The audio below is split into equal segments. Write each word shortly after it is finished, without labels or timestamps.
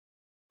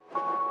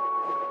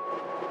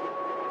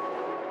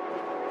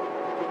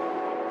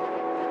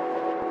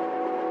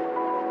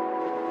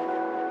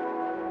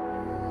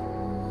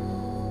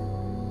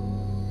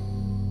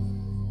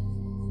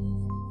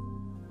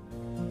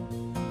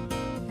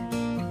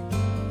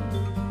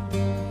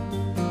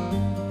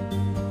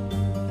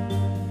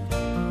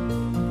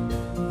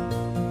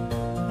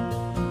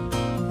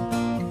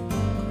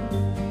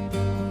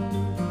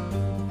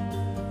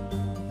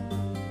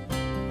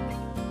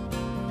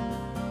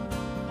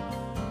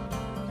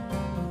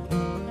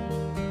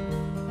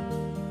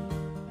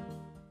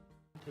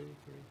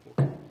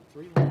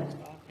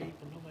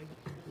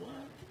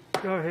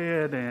go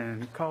ahead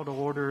and call to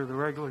order the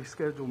regularly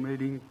scheduled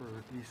meeting for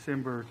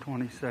December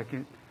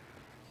 22nd,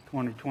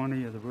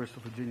 2020 of the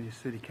Bristol, Virginia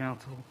City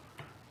Council.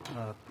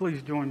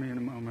 Please join me in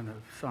a moment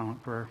of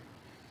silent prayer.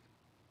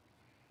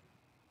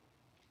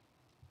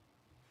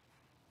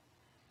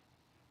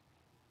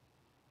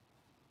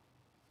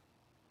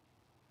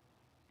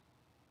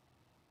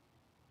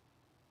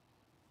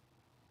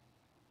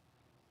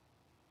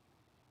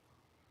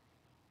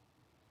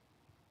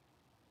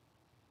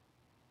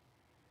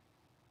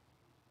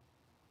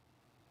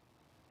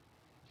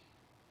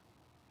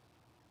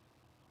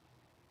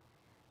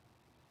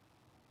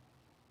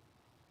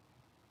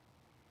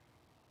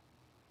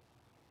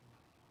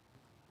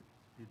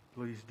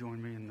 Please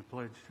join me in the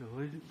Pledge to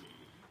Allegiance.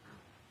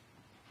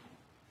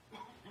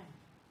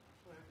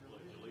 Pledge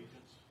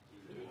allegiance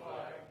to the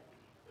flag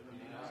of the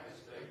United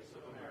States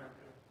of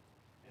America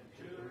and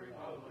to the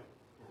republic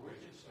for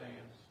which it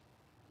stands,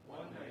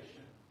 one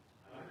nation,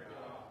 under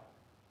God,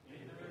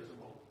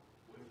 indivisible,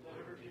 with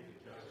liberty and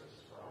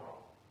justice for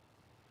all.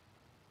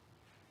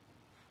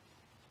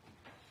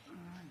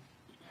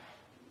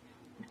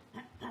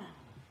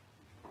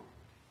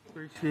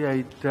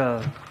 Appreciate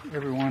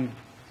everyone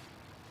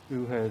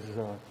who has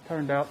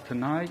turned out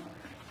tonight,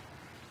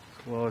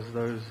 as well as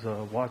those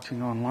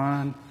watching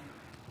online.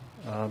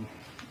 I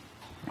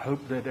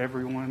hope that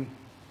everyone,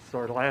 it's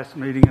our last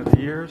meeting of the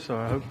year, so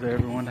I hope that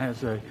everyone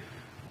has a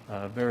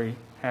very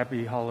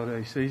happy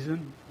holiday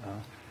season,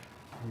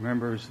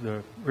 remembers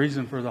the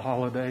reason for the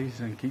holidays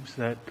and keeps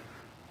that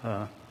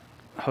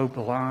hope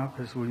alive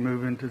as we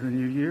move into the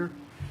new year,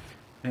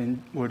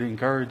 and would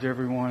encourage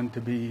everyone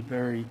to be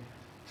very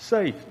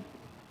safe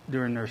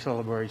during their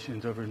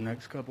celebrations over the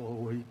next couple of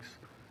weeks,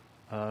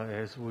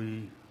 as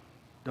we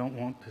don't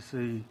want to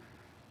see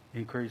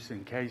increase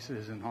in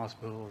cases and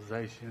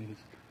hospitalizations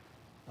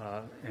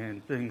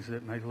and things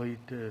that may lead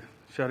to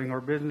shutting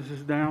our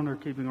businesses down or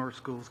keeping our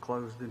schools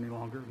closed any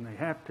longer than they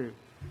have to.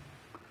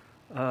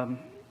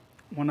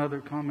 One other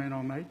comment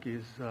I'll make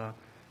is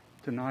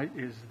tonight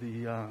is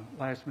the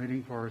last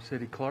meeting for our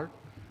city clerk.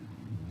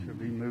 She'll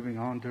be moving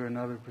on to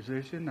another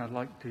position. I'd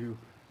like to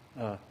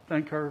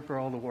thank her for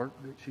all the work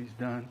that she's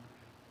done.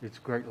 It's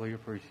greatly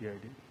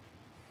appreciated.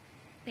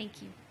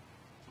 Thank you.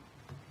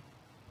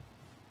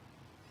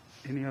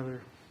 Any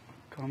other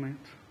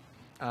comments?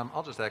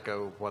 I'll just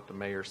echo what the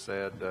mayor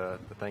said.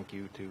 Thank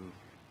you to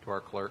our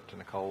clerk, to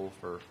Nicole,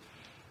 for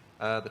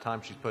the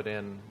time she's put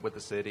in with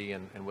the city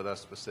and with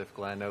us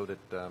specifically. I know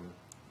that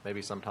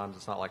maybe sometimes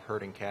it's not like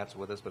herding cats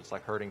with us, but it's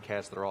like herding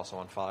cats that are also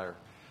on fire.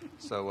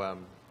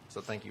 So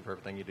thank you for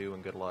everything you do,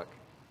 and good luck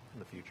in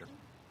the future.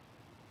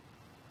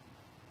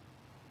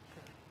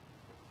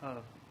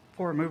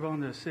 Before I move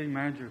on to the city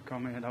manager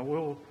comment, I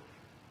will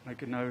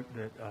make a note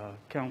that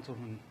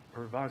Councilman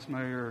or Vice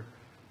Mayor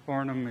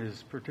Farnham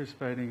is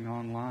participating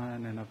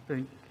online, and I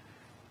think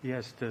he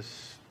has to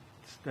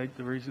state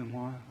the reason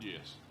why.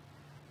 Yes.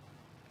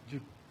 Could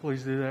you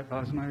please do that,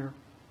 Vice Mayor?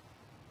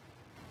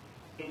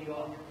 Can you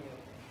all hear me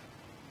okay?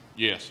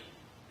 Yes.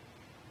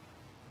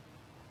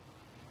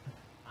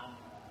 I'm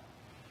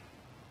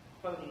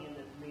phoning in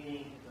this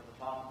meeting because of a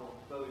possible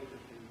exposure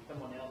to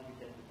someone else who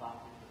tested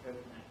positive for COVID-19.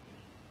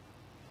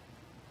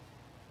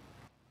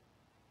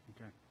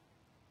 Okay.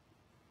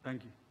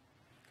 Thank you.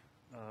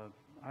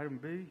 Item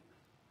B,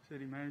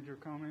 city manager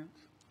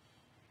comments.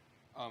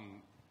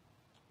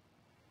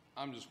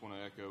 I'm just going to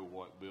echo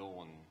what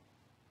Bill and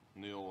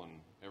Neil and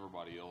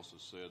everybody else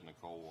has said.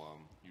 Nicole,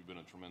 you've been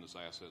a tremendous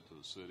asset to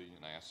the city,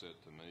 an asset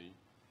to me.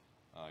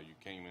 You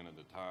came in at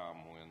a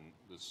time when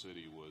this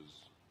city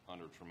was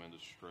under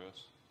tremendous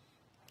stress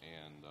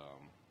and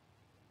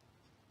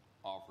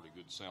offered a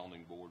good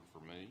sounding board for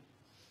me,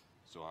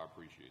 so I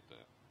appreciate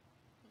that.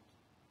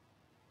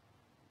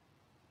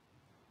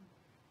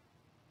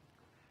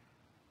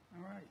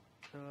 All right.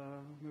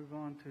 Move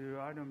on to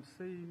item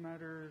C,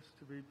 matters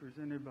to be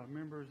presented by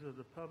members of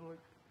the public.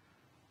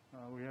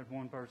 We had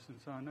one person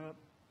sign up,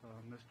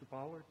 Mr.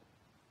 Pollard.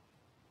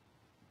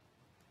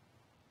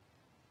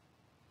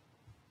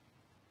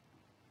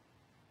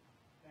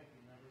 Thank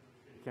you, members of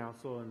the City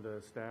Council and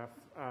the staff.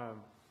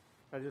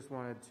 I just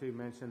wanted to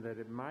mention that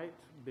it might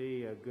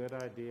be a good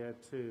idea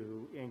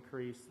to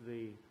increase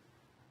the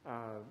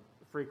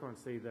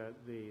frequency that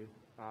the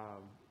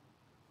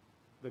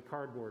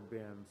cardboard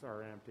bins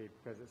are emptied,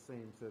 because it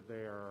seems that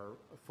they are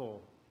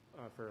full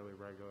fairly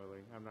regularly.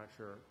 I'm not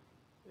sure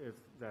if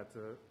that's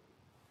a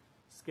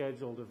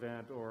scheduled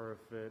event or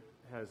if it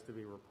has to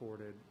be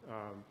reported,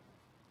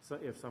 so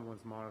if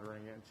someone's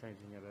monitoring it and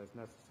changing it as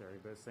necessary.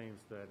 But it seems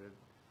that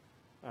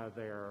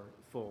they are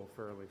full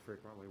fairly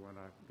frequently when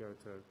I go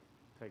to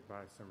take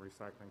by some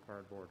recycling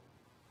cardboard.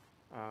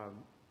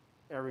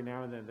 Every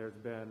now and then there's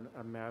been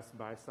a mess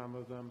by some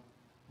of them,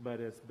 but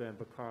it's been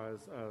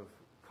because of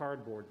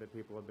cardboard that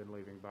people have been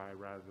leaving by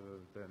rather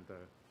than the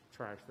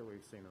trash that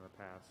we've seen in the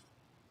past.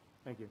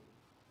 Thank you.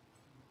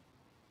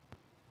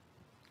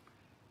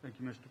 Thank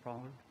you, Mr.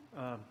 Pollard.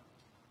 If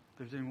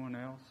there's anyone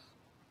else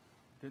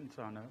didn't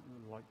sign up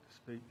who would like to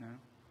speak now.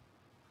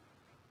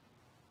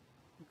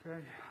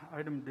 Okay.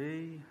 Item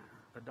D,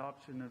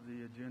 adoption of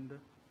the agenda.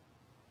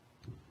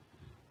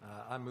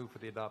 I move for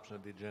the adoption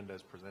of the agenda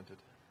as presented.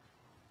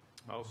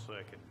 I'll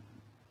second.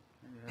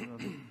 You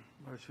have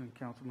a motion,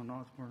 Councilman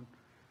Osborne,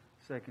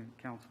 second,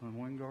 Councilman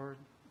Wingard.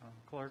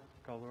 Clerk,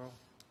 call the roll.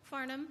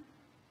 Farnum.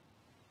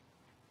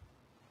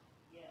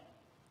 Yes.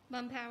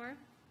 Mumpower.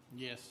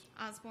 Yes.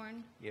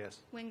 Osborne. Yes.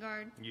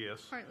 Wingard.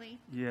 Yes. Hartley.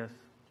 Yes.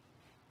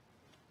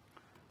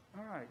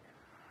 All right.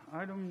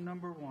 Item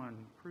number 1,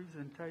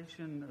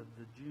 presentation of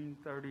the June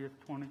 30th,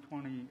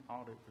 2020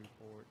 audit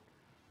report.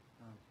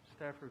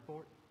 Staff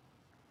report.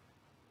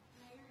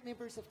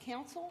 Members of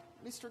council,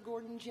 Mr.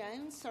 Gordon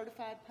Jones,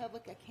 certified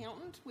public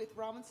accountant with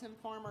Robinson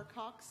Farmer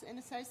Cox and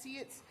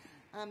Associates.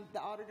 The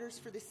auditors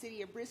for the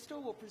city of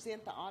Bristol will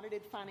present the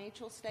audited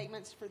financial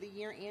statements for the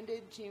year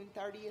ended June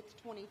 30th,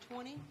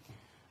 2020.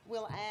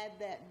 We'll add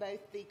that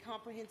both the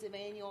comprehensive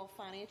annual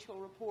financial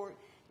report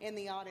and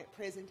the audit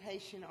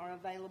presentation are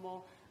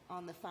available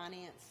on the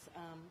finance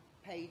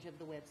page of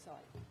the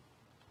website.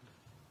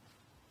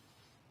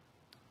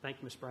 Thank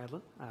you, Ms.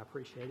 Bradley. I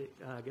appreciate it.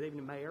 Good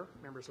evening, Mayor,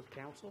 members of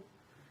council.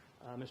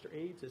 Mr.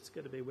 Eads, it's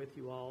good to be with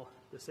you all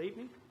this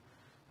evening.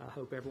 I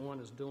hope everyone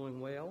is doing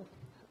well.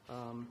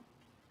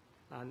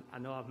 I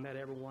know I've met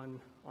everyone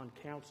on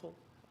council,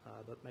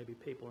 but maybe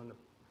people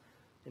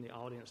in the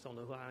audience don't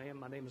know who I am.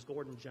 My name is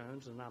Gordon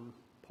Jones, and I'm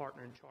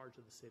partner in charge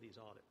of the city's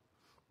audit.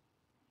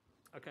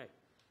 Okay.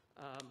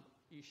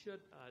 You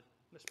should,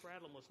 Ms.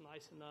 Bradley was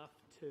nice enough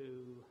to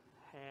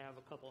have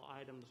a couple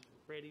items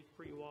ready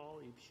for you all.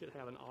 You should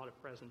have an audit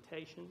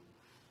presentation.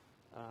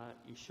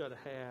 You should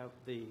have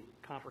the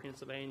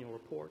comprehensive annual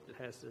report that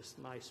has this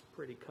nice,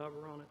 pretty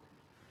cover on it.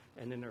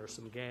 And then there are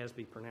some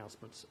GASB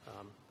pronouncements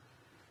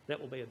that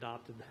will be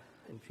adopted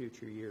in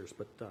future years.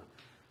 But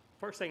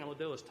first thing I'm going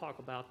to do is talk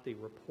about the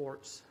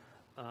reports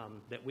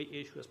that we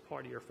issue as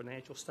part of your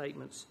financial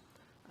statements.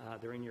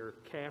 They're in your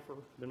CAFR.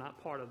 They're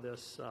not part of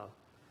this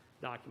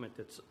document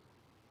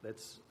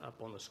that's up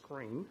on the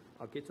screen.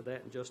 I'll get to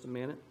that in just a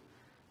minute.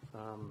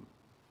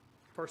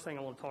 First thing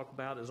I want to talk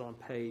about is on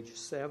page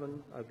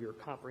 7 of your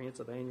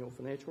comprehensive annual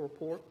financial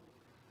report.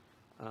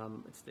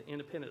 It's the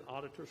independent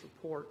auditor's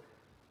report.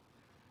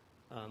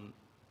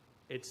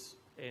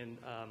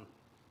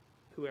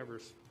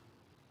 Whoever's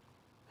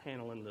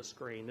handling the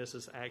screen, this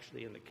is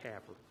actually in the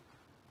CAFR.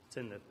 It's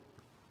in the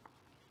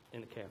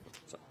CAFR.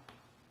 So,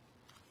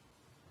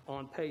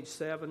 on page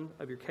 7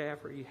 of your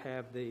CAFR, you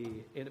have the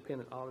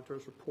independent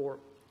auditor's report.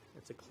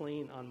 It's a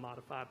clean,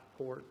 unmodified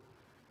report.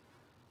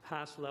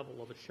 Highest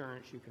level of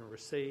assurance you can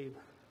receive.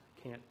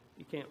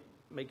 You can't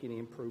make any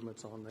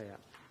improvements on that.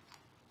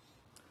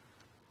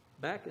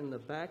 Back in the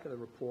back of the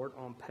report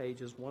on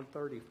pages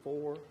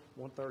 134,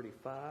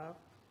 135,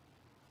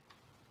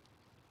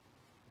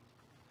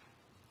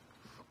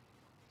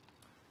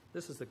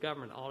 this is the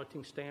Government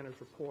Auditing Standards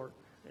Report.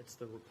 It's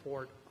the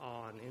report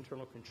on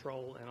internal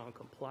control and on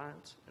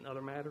compliance and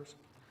other matters.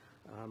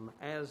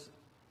 As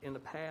in the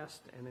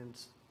past and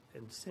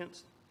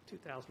since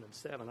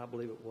 2007, I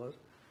believe it was,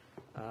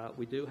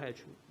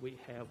 we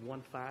have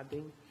one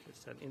finding.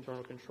 It's an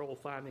internal control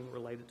finding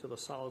related to the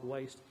solid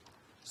waste.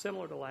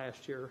 Similar to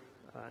last year,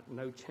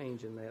 no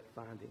change in that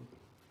finding.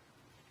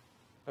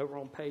 Over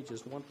on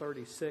pages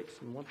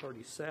 136 and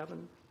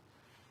 137,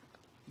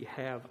 you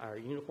have our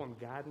uniform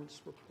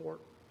guidance report.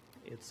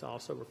 It's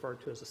also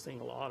referred to as a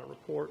single audit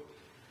report.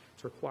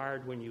 It's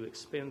required when you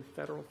expend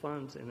federal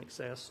funds in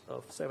excess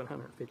of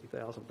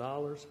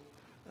 $750,000.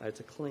 It's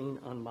a clean,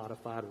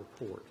 unmodified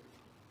report.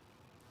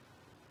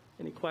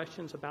 Any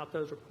questions about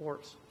those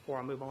reports before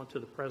I move on to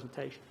the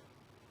presentation?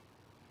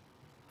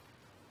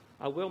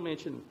 I will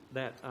mention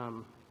that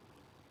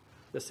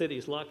the city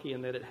is lucky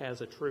in that it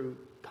has a true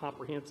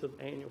comprehensive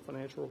annual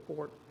financial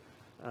report.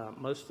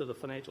 Most of the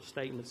financial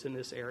statements in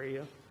this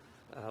area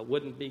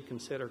wouldn't be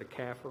considered a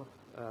CAFR.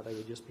 They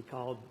would just be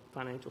called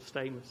financial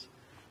statements.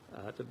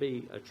 To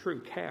be a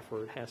true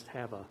CAFR, it has to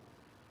have a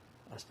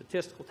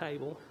statistical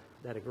table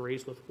that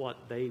agrees with what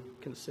they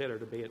consider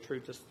to be a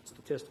true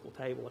statistical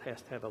table. It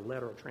has to have a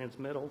letter of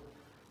transmittal.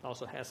 It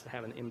also has to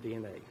have an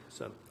MD&A.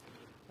 So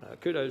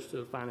kudos to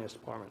the Finance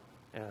Department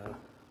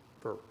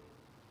for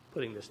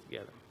putting this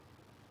together.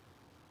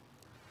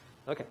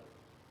 Okay.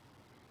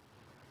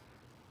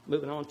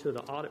 Moving on to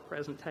the audit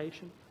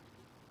presentation.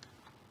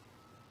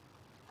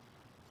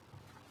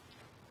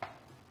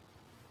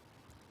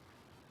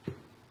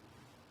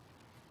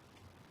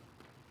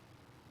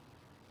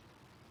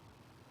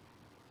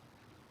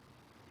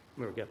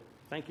 There we go.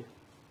 Thank you.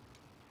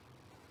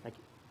 Thank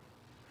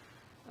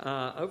you.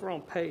 Over on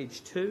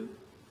page 2,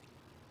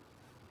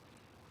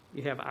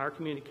 you have our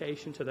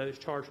communication to those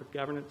charged with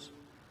governance.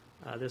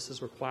 This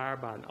is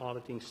required by an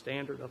auditing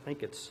standard. I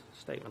think it's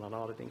Statement on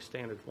Auditing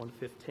Standards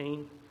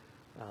 115,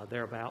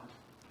 thereabout.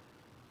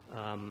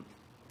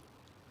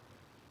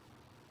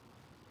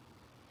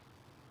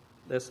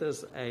 This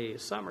is a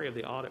summary of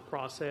the audit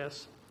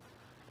process.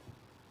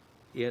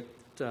 It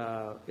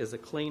is a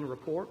clean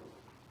report.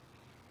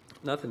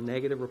 Nothing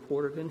negative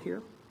reported in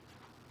here.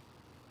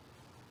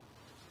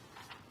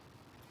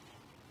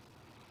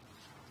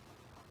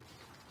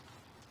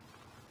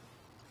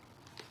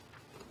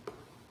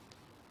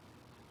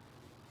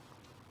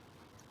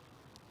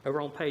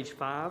 Over on page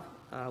 5,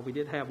 we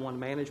did have one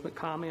management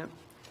comment.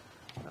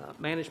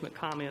 Management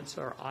comments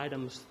are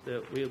items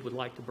that we would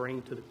like to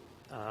bring to the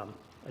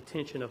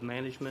attention of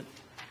management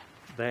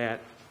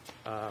that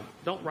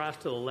don't rise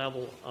to the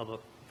level of a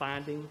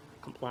finding,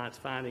 compliance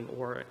finding,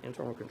 or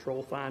internal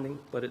control finding,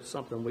 but it's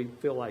something we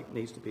feel like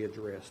needs to be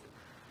addressed.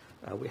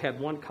 We had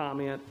one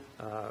comment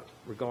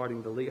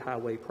regarding the Lee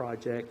Highway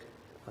project.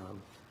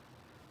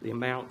 The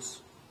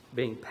amounts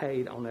being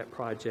paid on that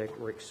project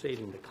were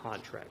exceeding the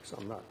contract, so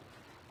I'm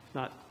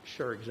not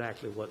sure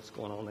exactly what's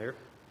going on there.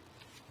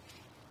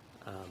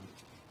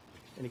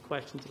 Any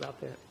questions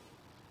about that?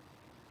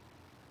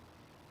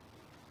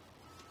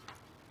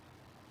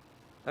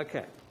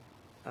 Okay,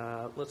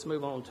 let's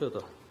move on to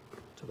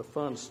the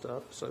fun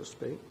stuff, so to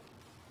speak.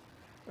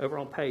 Over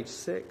on page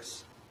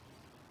 6,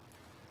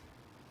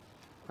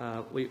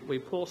 we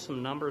pull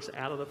some numbers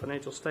out of the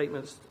financial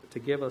statements to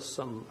give us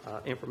some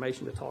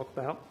information to talk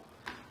about.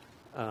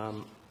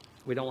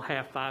 We don't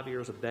have 5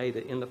 years of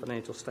data in the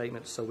financial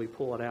statements, so we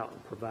pull it out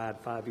and provide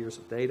 5 years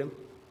of data.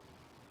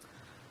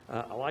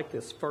 I like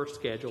this first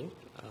schedule.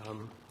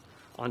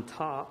 On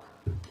top,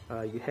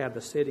 you have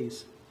the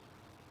city's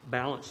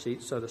balance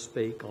sheet, so to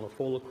speak, on a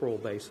full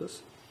accrual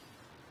basis.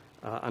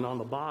 And on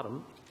the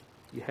bottom,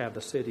 you have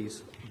the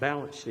city's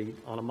balance sheet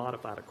on a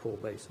modified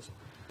accrual basis.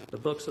 The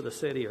books of the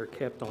city are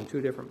kept on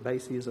 2 different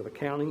bases of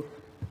accounting.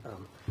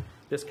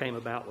 This came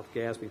about with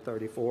GASB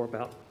 34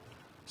 about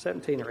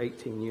 17 or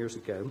 18 years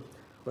ago.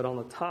 But on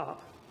the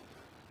top,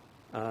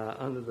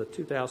 under the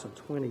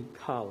 2020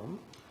 column,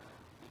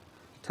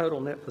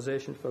 total net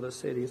position for the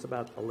city is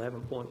about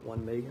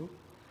 $11.1 million.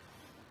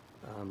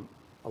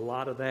 A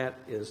lot of that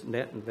is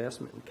net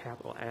investment in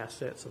capital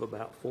assets of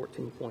about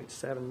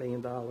 $14.7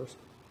 million.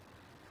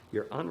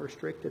 Your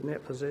unrestricted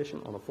net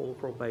position on a full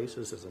accrual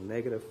basis is a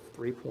negative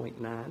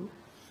 3.9.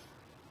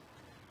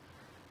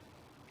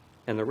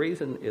 And the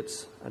reason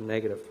it's a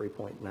negative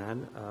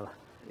 3.9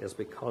 is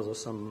because of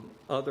some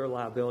other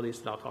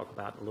liabilities that I'll talk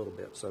about in a little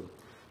bit. So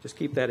just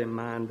keep that in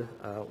mind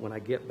when I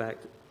get back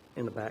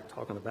in the back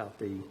talking about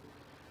the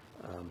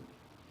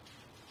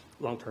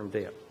long-term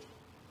debt.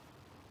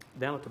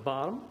 Down at the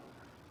bottom,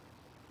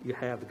 you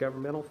have the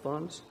governmental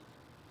funds.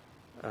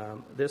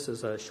 This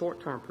is a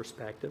short-term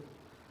perspective.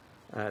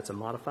 It's a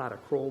modified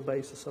accrual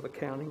basis of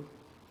accounting.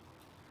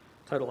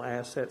 Total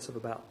assets of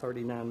about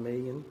 $39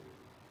 million.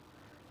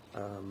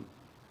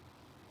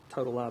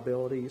 Total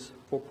liabilities,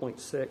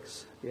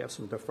 4.6. You have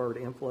some deferred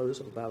inflows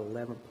of about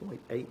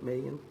 11.8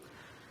 million.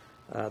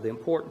 The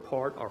important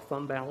part are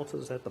fund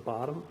balances at the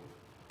bottom.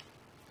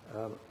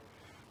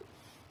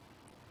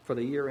 For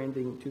the year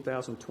ending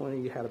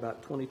 2020, you had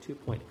about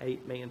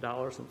 $22.8 million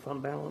in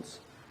fund balance.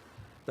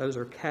 Those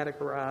are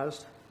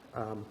categorized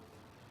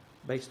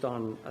based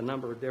on a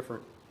number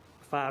of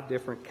 5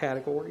 different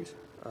categories: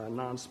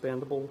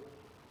 non-spendable,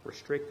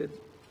 restricted,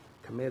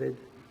 committed,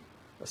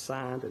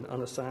 assigned, and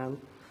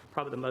unassigned.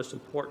 Probably the most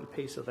important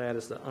piece of that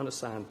is the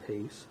unassigned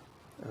piece.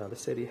 The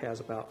city has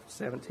about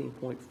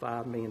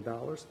 $17.5 million.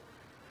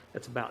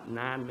 That's about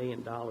 $9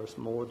 million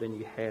more than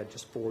you had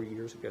just 4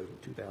 years ago in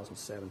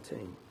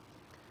 2017.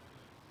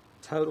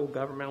 Total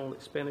governmental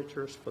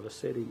expenditures for the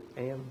city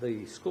and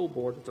the school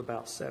board is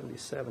about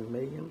 $77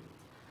 million.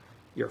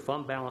 Your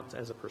fund balance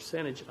as a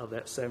percentage of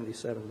that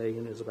 $77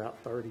 million is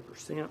about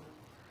 30%.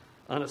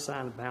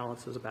 Unassigned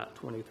balance is about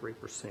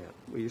 23%.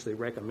 We usually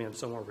recommend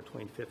somewhere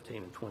between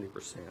 15 and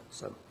 20%.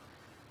 So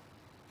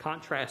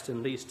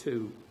contrasting these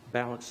 2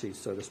 balance sheets,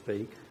 so to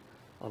speak,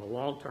 on a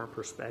long-term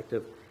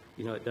perspective,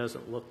 it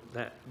doesn't look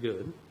that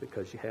good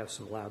because you have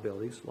some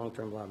liabilities,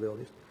 long-term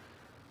liabilities.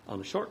 On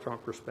the short-term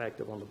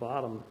perspective, on the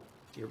bottom,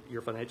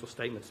 your financial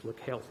statements look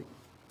healthy.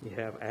 You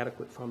have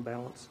adequate fund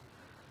balance.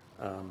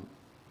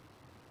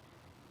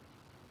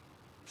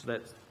 So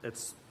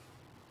that's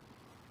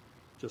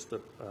just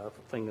a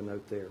thing to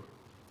note there.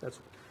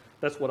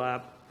 That's what I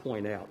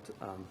point out.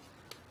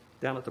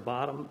 Down at the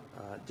bottom,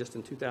 just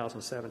in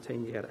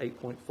 2017, you had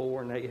 8.4,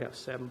 and now you have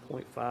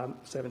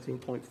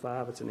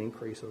 17.5. It's an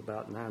increase of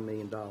about $9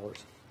 million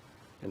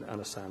in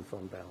unassigned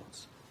fund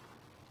balance.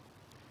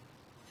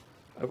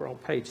 Over on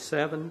page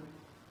 7,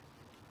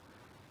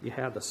 you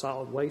have the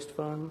solid waste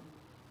fund.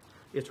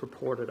 It's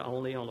reported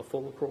only on a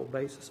full accrual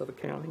basis of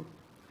accounting.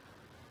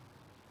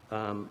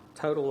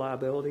 Total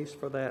liabilities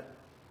for that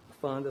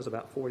fund is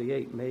about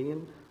 $48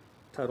 million.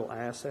 Total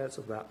assets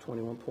of about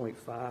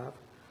 $21.5.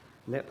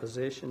 Net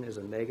position is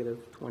a negative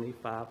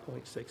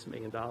 $25.6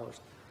 million.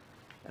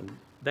 And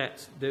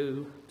that's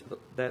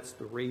that's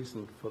the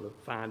reason for the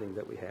finding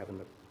that we have in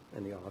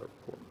the audit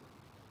report.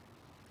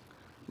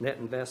 Net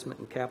investment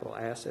in capital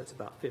assets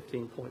about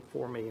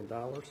 $15.4 million.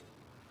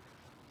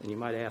 And you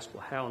might ask,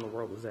 well, how in the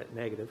world is that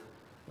negative?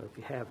 Well, if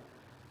you have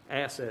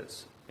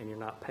assets and you're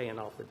not paying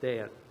off the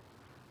debt,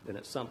 then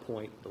at some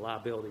point the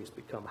liabilities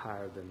become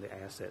higher than the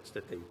assets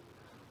that they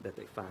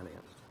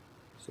financed.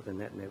 So then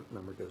that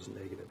number goes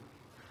negative.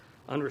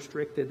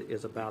 Unrestricted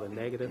is about a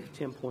negative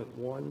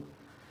 10.1.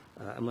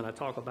 And when I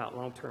talk about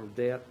long-term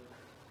debt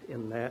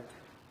in a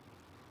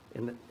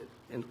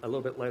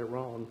little bit later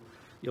on,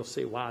 you'll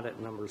see why that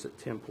number is at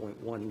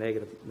 $10.1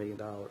 negative million,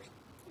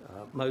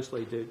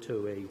 mostly due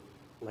to a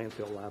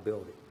landfill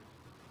liability.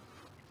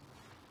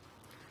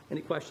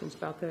 Any questions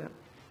about that?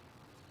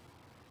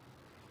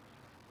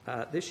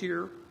 This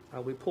year,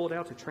 we pulled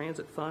out the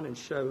transit fund and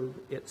showed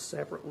it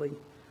separately.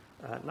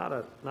 Not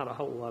a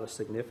whole lot of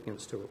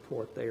significance to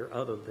report there,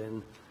 other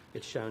than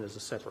it's shown as a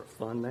separate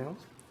fund now,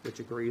 which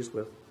agrees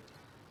with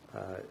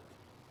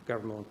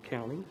governmental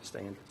accounting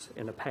standards.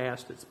 In the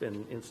past, it's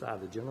been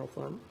inside the general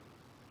fund.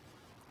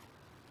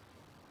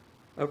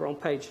 Over on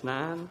page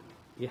 9,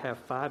 you have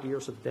 5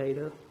 years of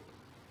data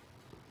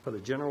for the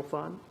general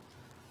fund.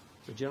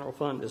 The general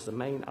fund is the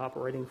main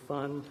operating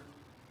fund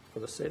for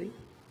the city.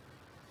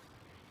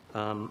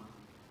 All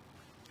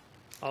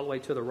the way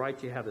to the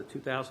right, you have the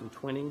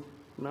 2020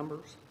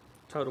 numbers.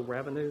 Total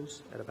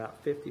revenues at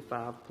about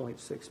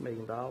 $55.6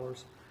 million,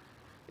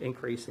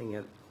 increasing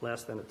at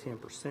less than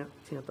tenth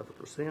of a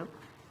percent.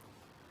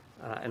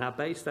 And I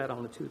based that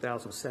on the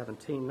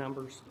 2017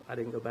 numbers. I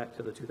didn't go back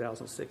to the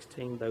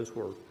 2016. Those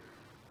were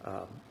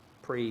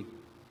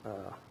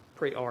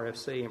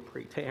pre-RFC and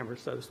pre-TAMR,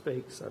 so to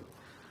speak. So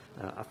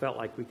I felt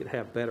like we could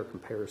have better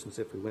comparisons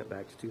if we went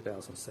back to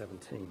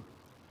 2017.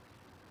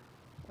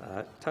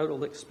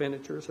 Total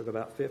expenditures of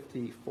about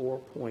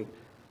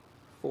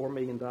 $54.4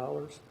 million.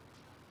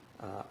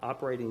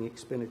 Operating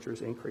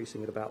expenditures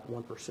increasing at about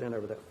 1%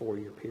 over that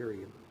 4-year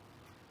period.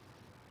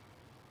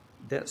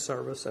 Debt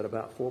service at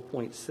about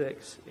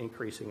 4.6,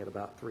 increasing at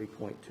about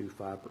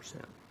 3.25%.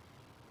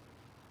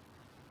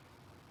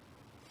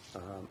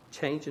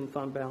 Change in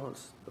fund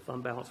balance. The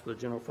fund balance for the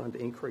general fund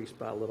increased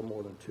by a little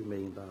more than $2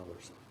 million.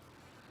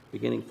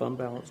 Beginning fund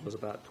balance was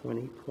about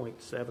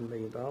 $20.7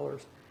 million,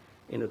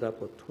 ended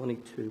up with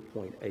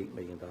 $22.8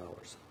 million.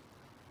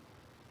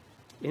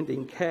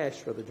 Ending cash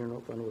for the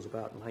general fund was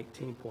about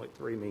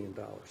 $19.3 million.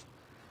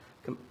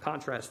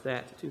 Contrast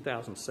that to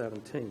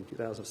 2017.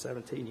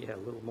 2017, you had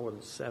a little more than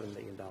 $7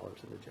 million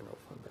in the general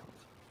fund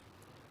balance,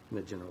 in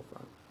the general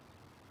fund.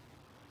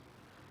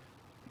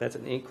 That's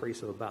an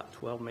increase of about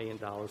 $12 million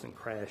in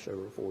cash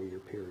over a 4-year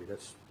period.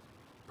 That's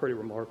pretty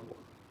remarkable.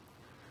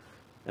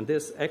 And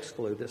this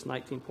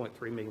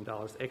 $19.3 million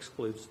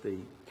excludes the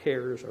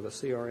CARES or the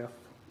CRF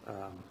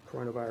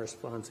coronavirus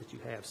funds that you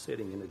have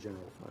sitting in the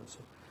general fund. So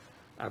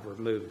I've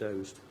removed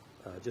those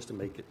just to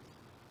make it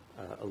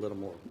a little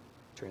more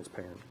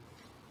transparent.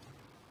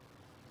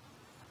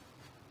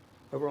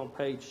 Over on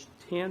page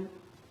 10,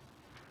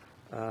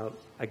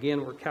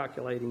 again, we're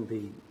calculating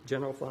the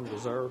general fund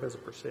reserve as a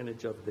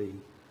percentage of the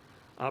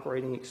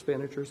operating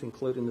expenditures,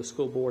 including the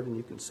school board, and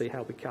you can see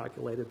how we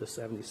calculated the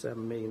 $77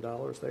 million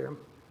there.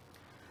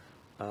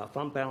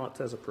 Fund balance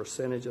as a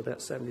percentage of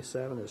that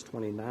 77 is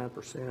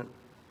 29%.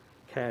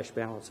 Cash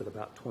balance at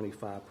about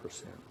 25%.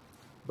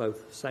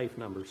 Both safe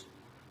numbers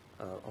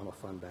on a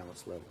fund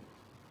balance level.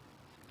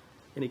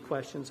 Any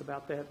questions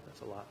about that? That's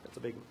a lot. That's a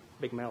big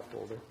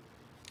mouthful there.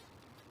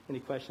 Any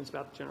questions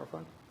about the general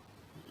fund?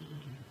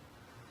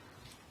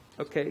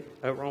 Okay,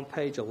 over on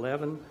page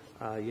 11,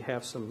 you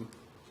have some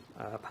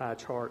pie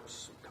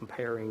charts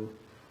comparing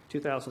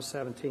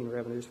 2017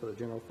 revenues for the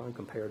general fund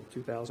compared to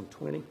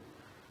 2020.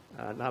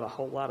 Not a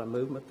whole lot of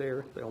movement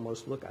there. They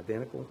almost look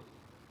identical.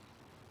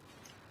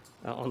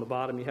 On the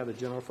bottom, you have the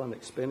general fund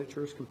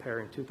expenditures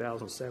comparing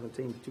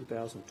 2017 to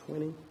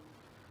 2020.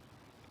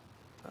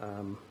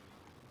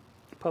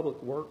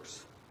 Public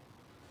Works,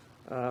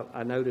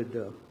 I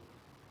noted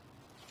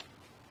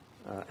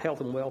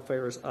health and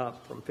welfare is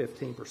up from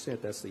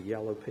 15%. That's the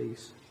yellow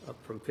piece, up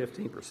from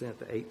 15%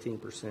 to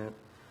 18%.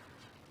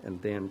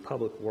 And then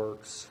Public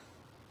Works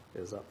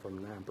is up from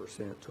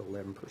 9% to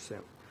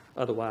 11%.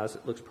 Otherwise,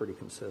 it looks pretty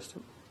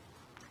consistent.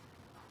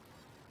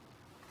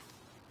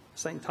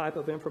 Same type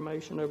of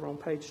information over on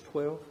page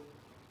 12.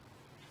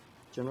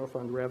 General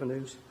fund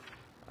revenues.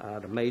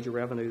 The major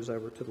revenues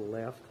over to the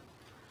left.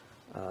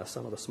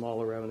 Some of the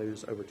smaller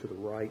revenues over to the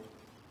right.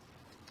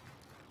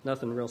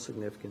 Nothing real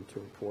significant to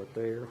report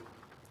there.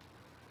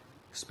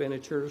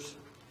 Expenditures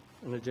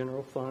in the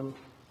general fund.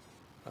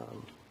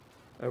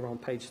 Over on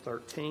page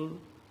 13.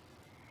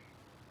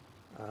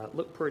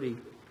 Look pretty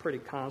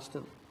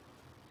constant.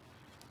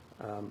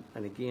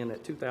 And again,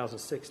 that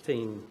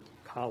 2016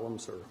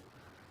 columns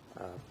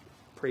are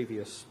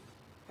previous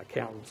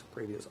accountants,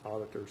 previous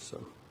auditors,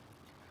 so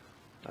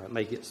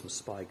may get some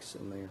spikes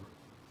in there.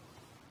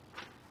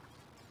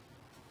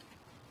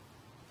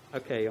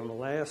 Okay, on the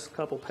last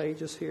couple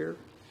pages here,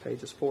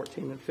 pages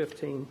 14 and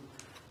 15,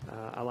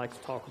 I like to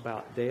talk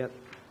about debt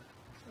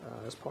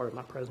as part of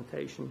my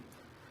presentation.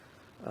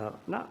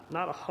 Not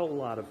a whole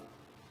lot of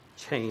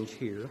change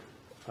here.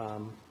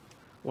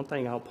 One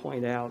thing I'll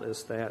point out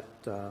is that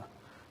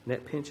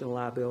net pension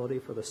liability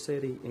for the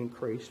city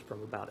increased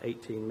from about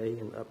 $18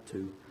 million up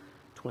to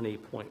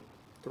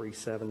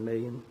 $20.37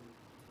 million.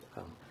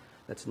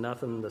 That's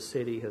nothing the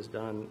city has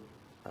done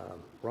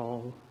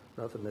wrong,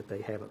 nothing that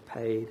they haven't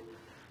paid.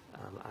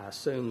 I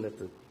assume that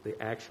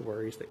the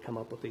actuaries that come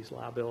up with these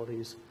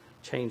liabilities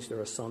change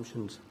their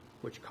assumptions,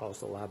 which cause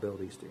the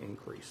liabilities to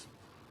increase.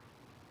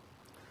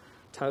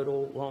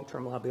 Total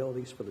long-term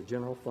liabilities for the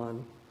general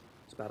fund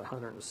It's about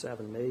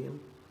 $107 million.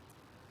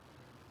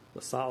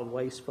 The solid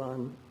waste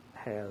fund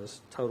has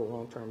total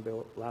long-term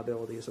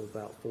liabilities of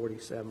about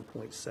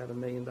 $47.7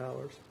 million.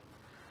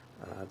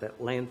 That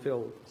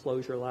landfill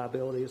closure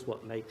liability is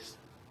what makes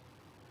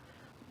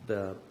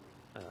the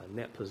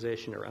net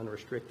position or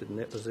unrestricted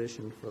net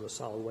position for the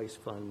solid waste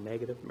fund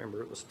negative.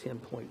 Remember, it was 10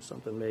 point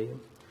something million.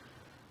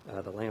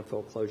 The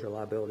landfill closure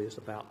liability is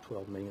about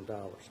 $12 million.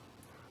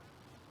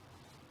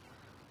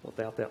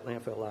 Without that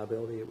landfill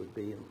liability, it would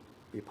be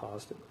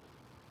positive.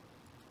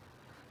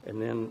 And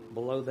then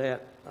below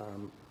that,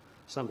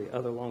 some of the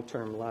other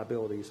long-term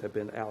liabilities have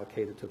been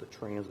allocated to the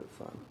transit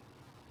fund.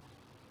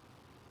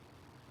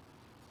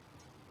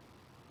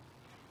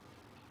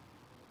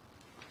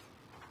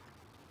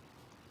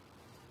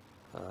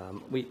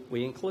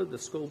 We include the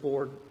school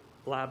board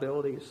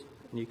liabilities,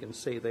 and you can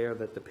see there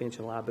that the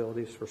pension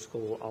liabilities for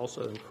school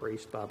also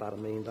increased by about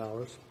 $1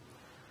 million.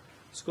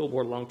 School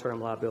board long-term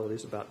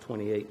liabilities about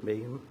 $28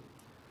 million.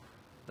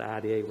 The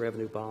IDA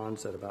revenue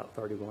bonds at about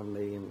 $31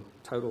 million.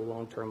 Total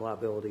long-term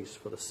liabilities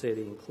for the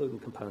city, including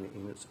component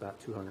units, about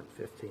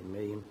 $215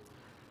 million.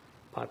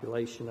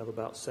 Population of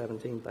about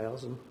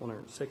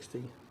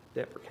 17,160.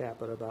 Debt per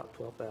capita about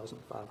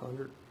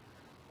 12,500.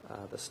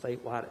 The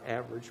statewide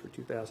average for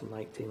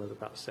 2019 was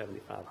about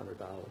 $7,500.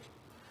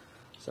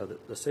 So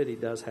the city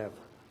does have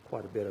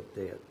quite a bit of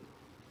debt.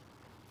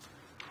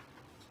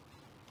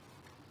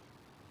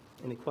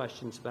 Any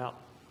questions about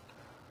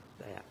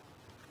that?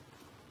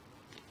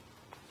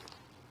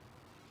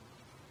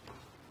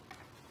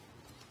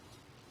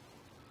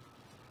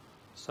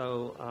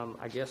 So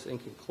I guess in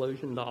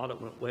conclusion, the audit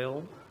went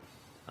well.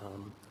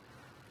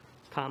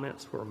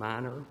 Comments were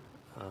minor.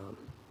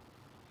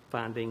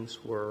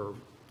 Findings were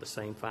the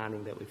same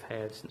finding that we've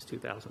had since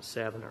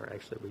 2007, or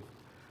actually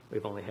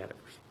we've only had it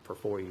for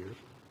 4 years.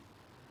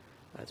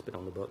 It's been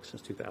on the books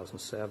since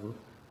 2007.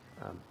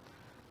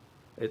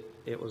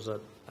 It was a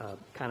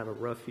kind of a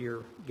rough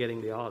year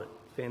getting the audit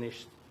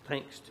finished,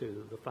 thanks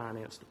to the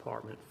finance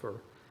department for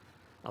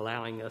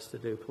allowing us to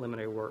do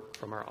preliminary work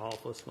from our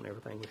office when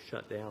everything was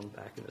shut down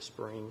back in the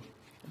spring.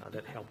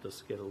 That helped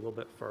us get a little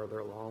bit further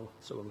along,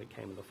 so when we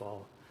came in the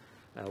fall,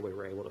 we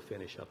were able to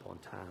finish up on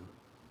time.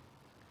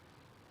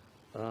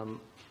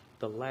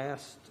 The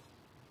last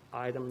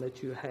item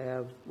that you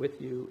have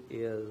with you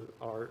is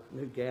our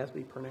new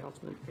GASB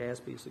pronouncement.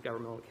 GASB is the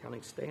Governmental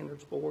Accounting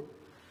Standards Board.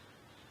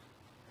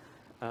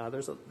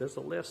 There's a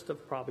list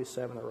of probably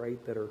 7 or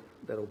 8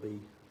 that'll be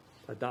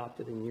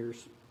adopted in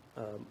years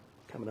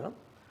coming up.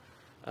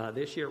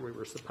 This year we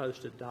were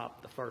supposed to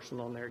adopt the first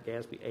one on there,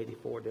 GASB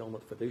 84, dealing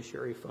with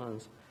fiduciary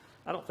funds.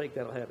 I don't think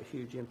that'll have a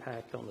huge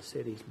impact on the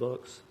city's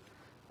books,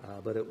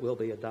 but it will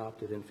be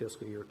adopted in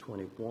fiscal year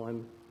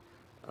 21.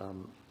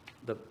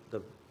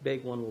 The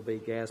big one will be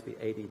GASB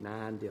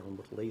 89, dealing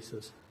with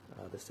leases.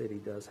 The city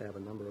does have a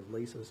number of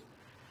leases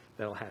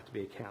that'll have to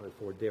be accounted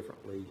for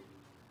differently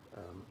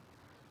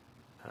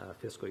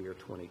fiscal year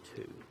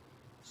 22.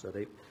 So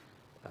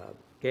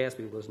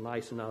GASB was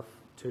nice enough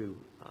to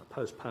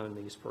postpone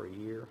these for a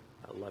year.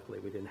 Luckily,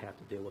 we didn't have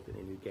to deal with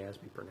any new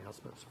GASB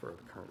pronouncements for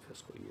the current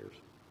fiscal year.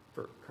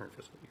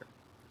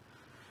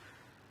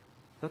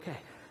 Okay.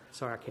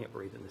 Sorry, I can't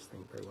breathe in this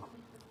thing very well.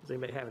 Does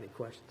anybody have any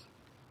questions?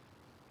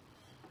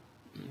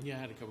 Yeah, I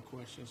had a couple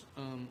questions.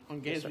 On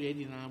GASB Yes,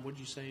 89, what did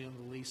you say on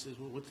the leases?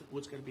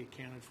 What's going to be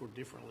accounted for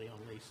differently on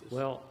leases?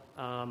 Well,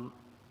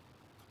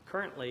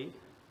 currently,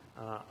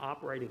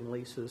 operating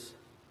leases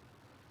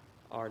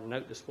are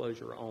note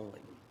disclosure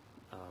only.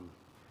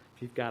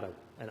 If you've got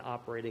an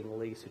operating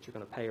lease that you're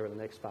going to pay over the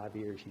next 5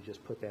 years, you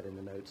just put that in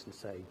the notes and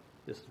say,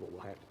 this is what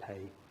we'll have to pay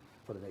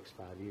for the next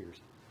 5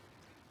 years.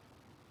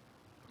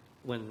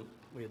 When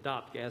we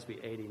adopt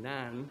GASB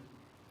 89,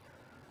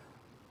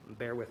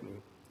 bear with me,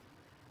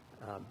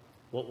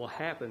 what will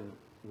happen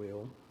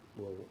will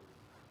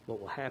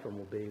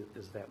be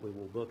is that we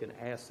will book an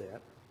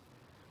asset,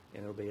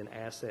 and it'll be an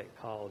asset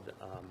called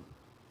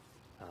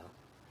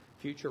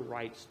future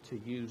rights to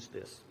use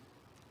this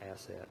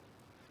asset,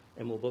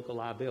 and we'll book a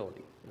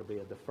liability. It'll be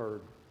a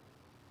deferred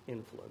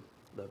inflow.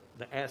 The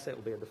asset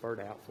will be a deferred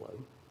outflow,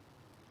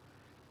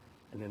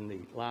 and then the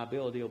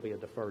liability will be a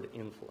deferred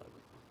inflow.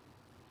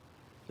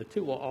 The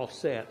two will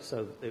offset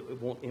so that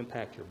it won't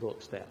impact your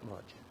books that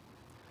much.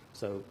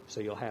 So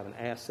you'll have an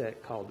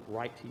asset called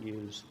right to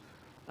use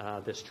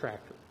this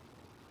tractor.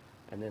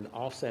 And then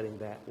offsetting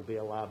that will be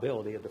a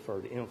liability, a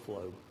deferred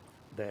inflow,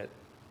 that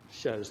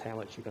shows how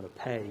much you're going to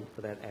pay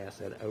for that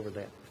asset over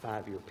that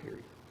 5-year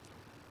period.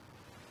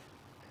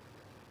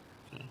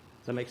 Okay.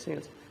 Does that make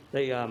sense?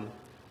 They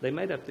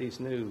made up these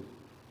new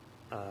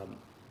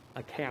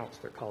accounts.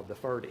 They're called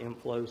deferred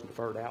inflows and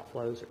deferred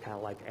outflows. They're kind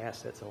of like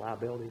assets and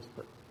liabilities,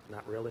 but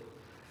not really.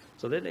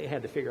 So then they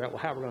had to figure out, well,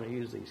 how we're going to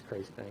use these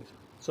crazy things.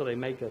 So they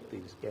make up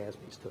these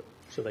GASBs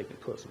so they can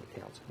put some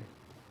accounts in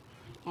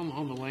here.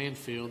 On the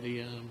landfill,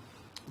 the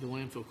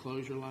landfill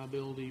closure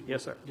liability.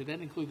 Yes, sir. Did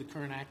that include the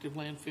current active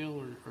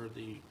landfill or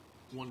the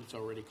one that's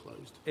already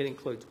closed? It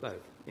includes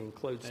both. It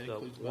includes That the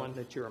includes one both.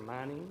 that you're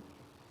mining.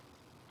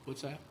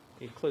 What's that?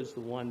 It includes the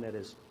one that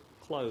is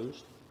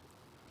closed,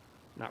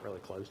 not really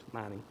closed,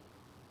 mining.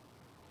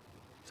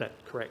 Is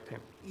that correct, Tim?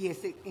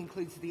 Yes, it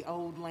includes the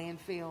old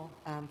landfill,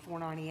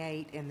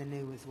 498, and the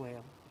new as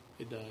well,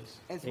 It does.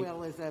 as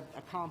well as a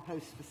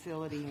compost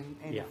facility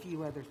and Yeah. a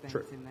few other things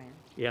True. in there.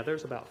 Yeah,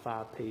 there's about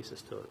 5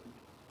 pieces to it.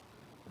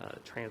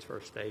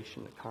 Transfer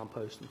station, the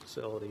composting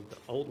facility, the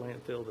old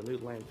landfill, the new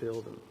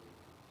landfill, and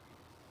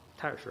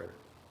tire shredder.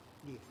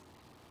 Yes.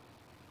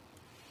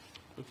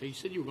 Okay, you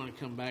said you were going to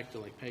come back to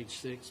like page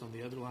 6 on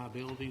the other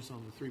liabilities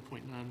on the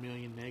 3.9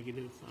 million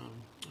negative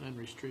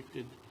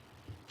unrestricted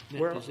net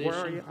Where position.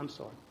 are you? I'm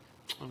sorry.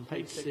 On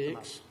Page page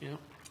 6 6, yep,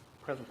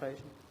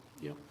 Presentation?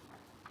 yep.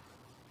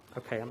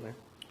 Okay, I'm there.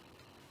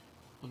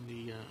 On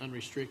the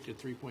unrestricted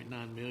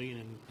 3.9 million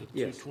and the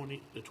Yes.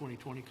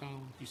 2020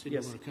 column. You said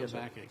Yes, you were going to come yes, sir.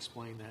 back and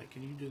explain that.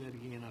 Can you do that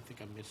again? I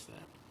think I missed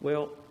that.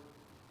 Well,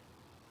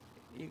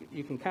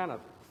 you can kind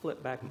of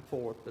flip back and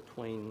forth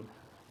between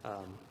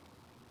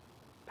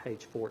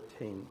page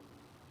 14.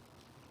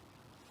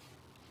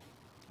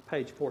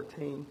 Page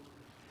 14,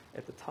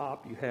 at the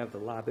top, you have the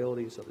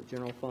liabilities of the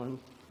general fund.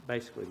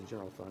 Basically, the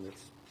general fund,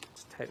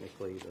 it's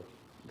technically the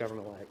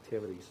governmental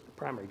activities, the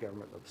primary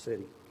government of the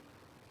city.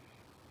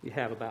 You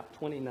have about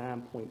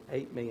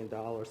 $29.8 million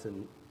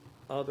in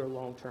other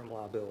long-term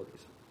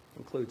liabilities.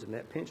 Includes a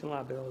net pension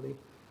liability,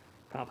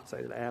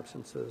 compensated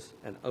absences,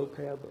 an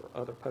OPEB or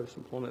other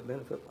post-employment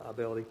benefit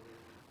liability,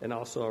 and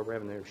also a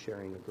revenue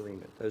sharing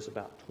agreement. Those are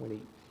about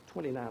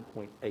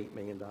 $29.8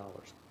 million.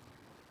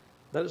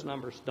 Those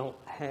numbers don't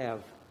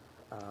have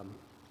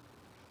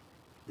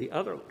the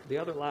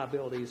other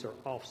liabilities are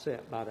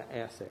offset by the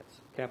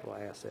assets, capital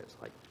assets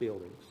like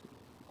buildings,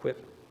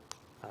 equipment,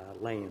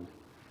 land.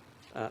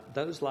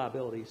 Those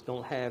liabilities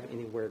don't have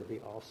anywhere to be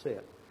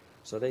offset.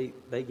 So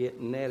they get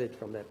netted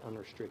from that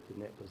unrestricted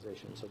net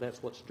position. So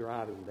that's what's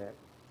driving that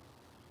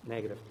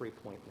negative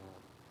 3.9.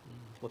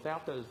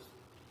 Without those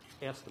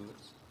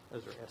estimates,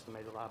 those are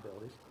estimated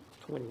liabilities,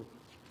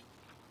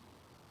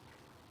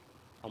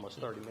 almost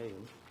 30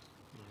 million.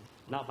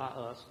 Not by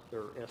us,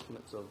 they're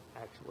estimates of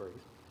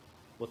actuaries.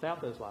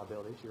 Without those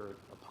liabilities, you're at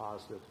a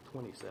positive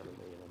 27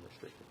 million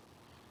unrestricted.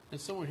 And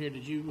somewhere here,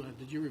 did you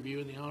review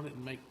in the audit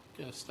and make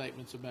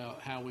statements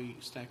about how we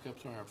stack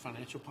up to our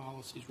financial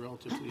policies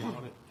relative to the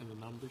audit and the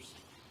numbers?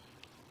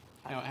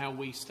 How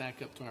we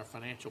stack up to our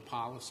financial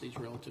policies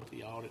relative to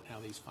the audit, how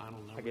these final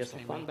numbers I guess a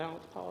came fund out?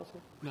 balance policy?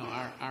 No,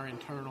 our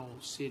internal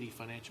city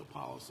financial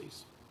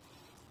policies.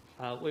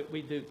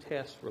 We do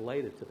tests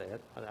related to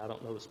that. I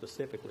don't know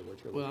specifically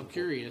what you're Well, I'm looking for.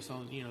 curious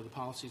on the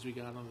policies we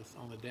got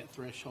on the debt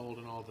threshold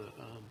and all the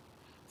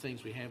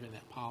things we have in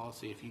that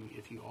policy.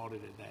 If you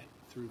audited that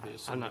through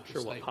this, I'm not the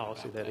sure what statement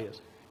policy about that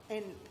is.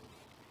 And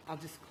I'll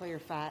just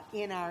clarify,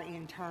 in our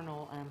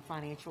internal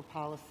financial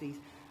policies,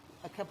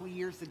 a couple of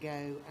years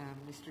ago,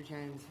 Mr.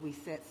 Jones, we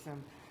set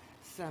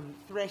some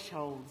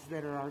thresholds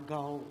that are our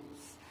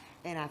goals.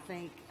 And I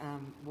think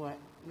what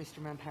Mr.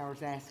 Mumpower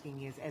is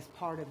asking is, as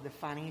part of the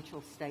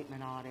financial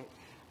statement audit,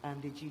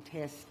 did you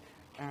test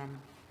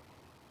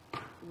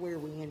where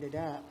we ended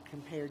up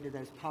compared to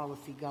those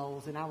policy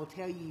goals? And I will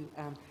tell you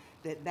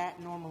that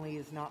normally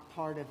is not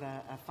part of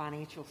a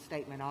financial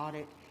statement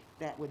audit.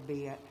 That would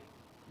be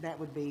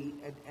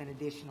an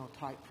additional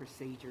type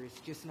procedure. It's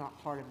just not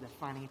part of the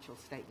financial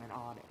statement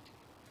audit.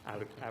 I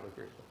would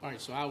agree. All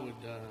right, so I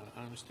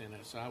understand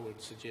that. So I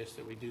would suggest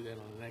that we do that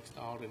on the next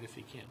audit if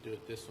you can't do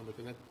it this one,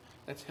 because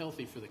that's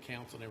healthy for the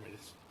council and everybody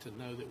to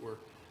know that we're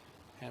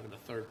having a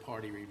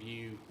third-party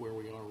review where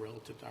we are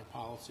relative to our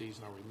policies,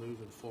 and are we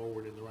moving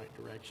forward in the right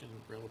direction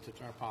relative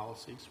to our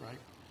policies, right?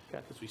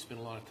 Okay. Because we spend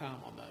a lot of time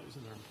on those,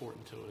 and they're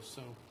important to us.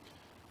 So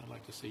I'd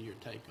like to see your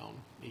take on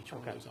each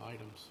one Okay. of those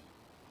items.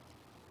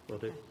 Will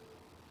do.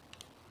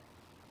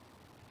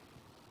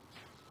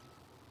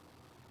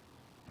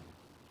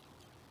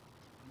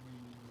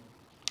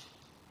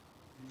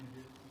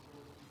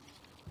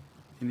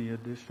 Any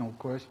additional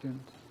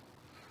questions?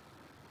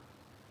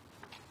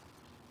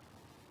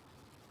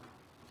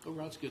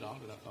 Overall, it's a good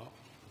audit, I thought.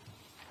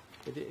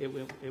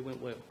 It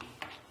went well.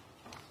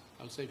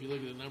 I would say if you look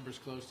at the numbers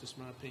closest,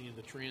 in my opinion,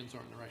 the trends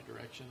aren't in the right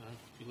direction.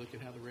 If you look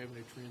at how the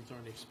revenue trends are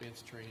and the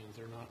expense trends,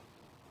 they're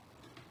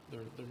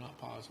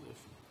not positive.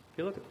 If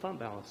you look at fund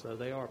balance, though,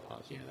 they are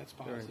positive. Yeah, that's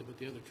positive, but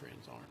the other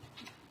trends aren't.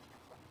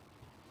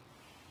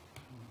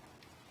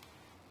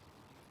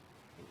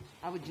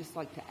 I would just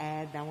like to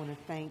add, I want to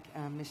thank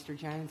Mr.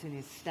 Jones and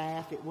his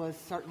staff. It was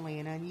certainly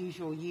an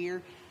unusual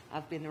year.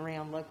 I've been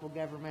around local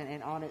government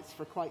and audits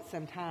for quite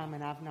some time,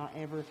 and I've not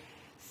ever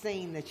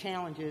seen the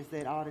challenges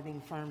that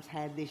auditing firms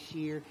had this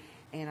year.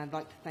 And I'd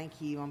like to thank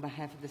you on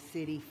behalf of the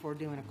city for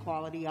doing a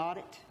quality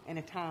audit and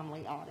a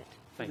timely audit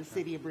for Thank the you.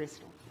 city of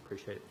Bristol.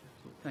 Appreciate it.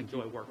 Thank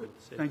Enjoy you. working with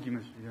the city. Thank you,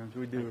 Mr. Jones.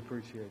 We do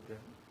appreciate that.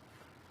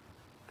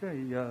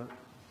 Okay, at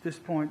this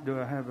point, do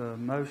I have a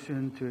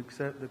motion to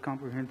accept the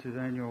comprehensive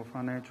annual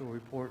financial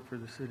report for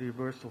the city of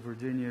Bristol,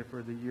 Virginia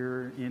for the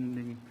year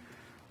ending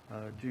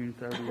June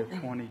 30th,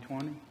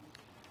 2020?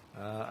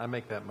 I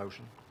make that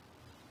motion.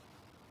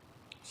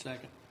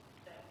 Second.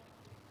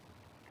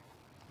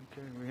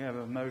 Okay, we have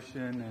a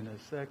motion and a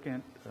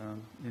second.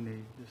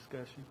 Any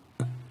discussion?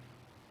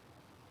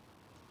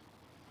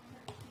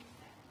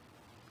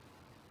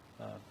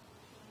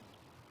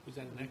 Was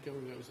that an echo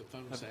or that was a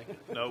phone second?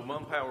 No,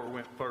 Mumpower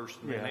went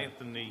first, and then Yeah.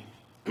 Anthony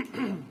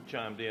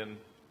chimed in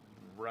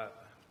right,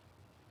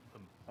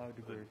 I would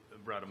agree.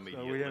 right So we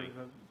immediately.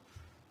 have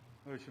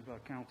a motion by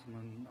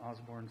Councilman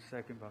Osborne,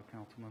 second by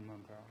Councilman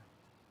Mumpower.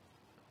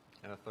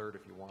 And a third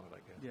if you want it, I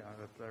guess.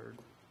 Yeah, a third.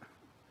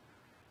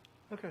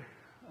 Okay,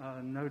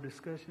 no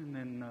discussion,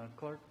 then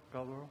clerk,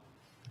 call the roll.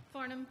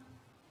 Farnham.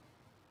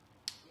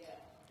 Yes.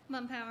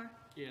 Mumpower.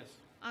 Yes.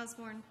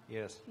 Osborne.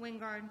 Yes.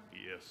 Wingard.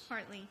 Yes.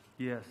 Hartley.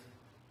 Yes.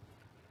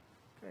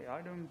 Okay,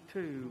 item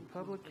 2,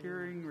 public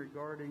hearing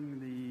regarding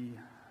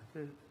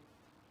the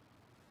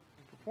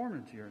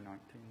performance year 19,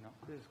 not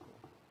fiscal,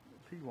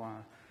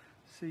 PY,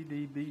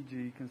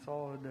 CDBG,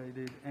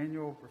 Consolidated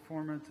Annual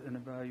Performance and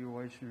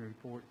Evaluation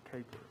Report,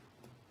 CAPER.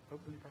 At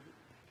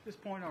this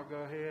point, I'll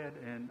go ahead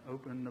and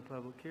open the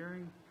public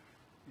hearing,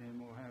 and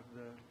we'll have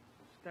the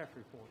staff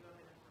report.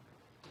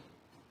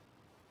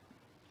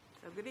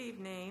 So good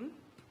evening.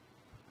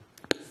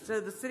 So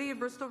the City of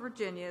Bristol,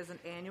 Virginia is an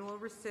annual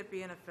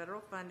recipient of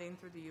federal funding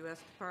through the U.S.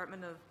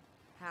 Department of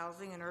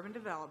Housing and Urban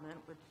Development,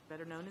 which is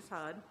better known as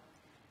HUD.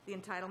 The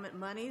entitlement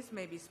monies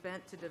may be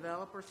spent to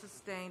develop or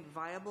sustain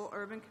viable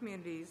urban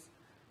communities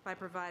by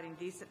providing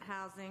decent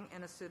housing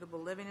and a suitable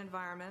living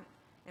environment,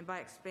 and by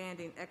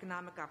expanding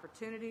economic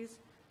opportunities,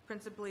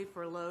 principally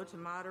for low to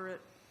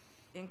moderate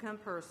income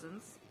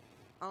persons.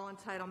 All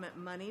entitlement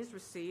monies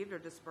received are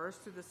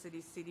dispersed through the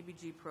city's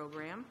CDBG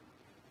program.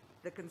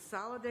 The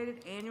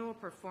Consolidated Annual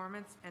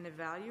Performance and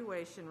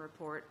Evaluation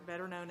Report,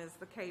 better known as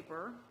the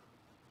CAPER,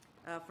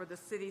 for the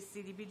city's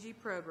CDBG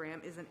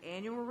program is an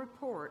annual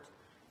report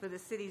for the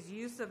city's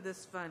use of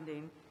this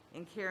funding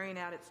in carrying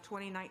out its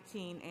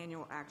 2019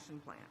 annual action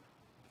plan.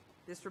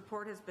 This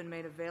report has been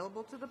made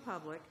available to the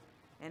public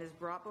and is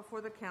brought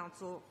before the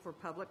council for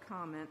public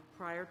comment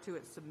prior to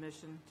its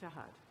submission to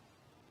HUD.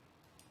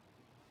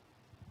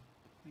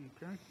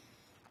 Okay.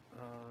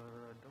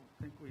 I don't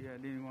think we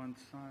had anyone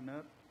sign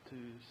up to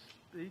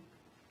speak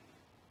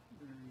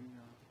during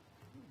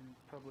any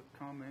public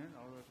comment,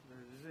 or if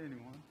there's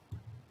anyone.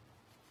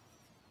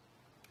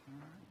 All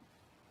right.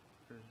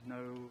 If there's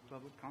no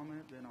public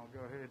comment, then I'll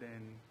go ahead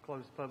and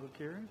close the public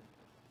hearing.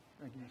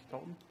 Thank you, Ms.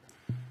 Tolton.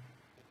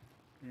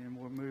 And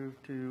we'll move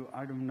to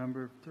item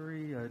number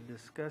 3, a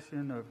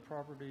discussion of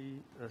property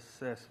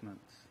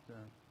assessments. The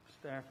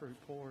staff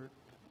report.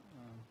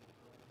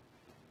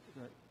 Is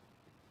that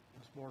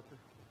Ms. Barker?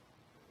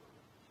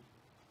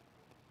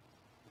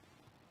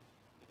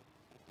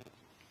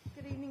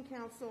 Good evening,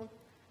 Council.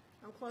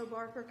 I'm Chloe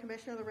Barker,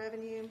 Commissioner of the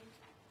Revenue.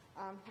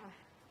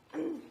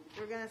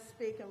 We're going to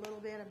speak a little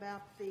bit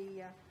about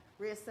the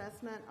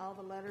reassessment. All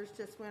the letters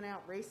just went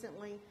out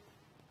recently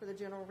for the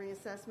general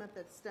reassessment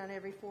that's done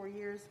every 4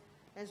 years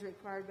as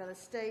required by the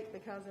state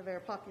because of our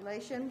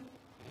population.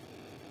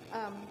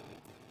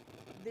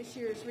 This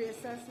year's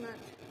reassessment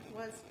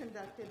was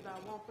conducted by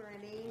Walter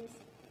and Eames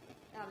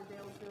out of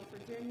Dalesville,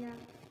 Virginia.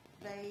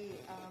 They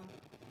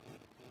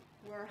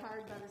were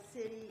hired by the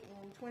city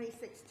in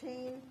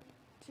 2016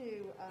 to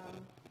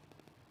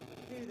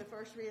do the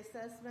first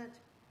reassessment.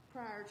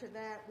 Prior to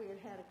that, we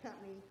had a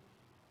company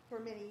for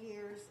many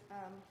years,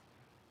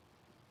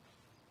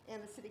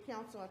 and the city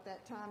council at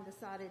that time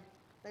decided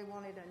they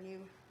wanted a new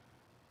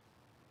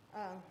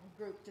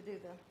group to do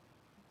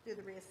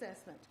the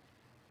reassessment.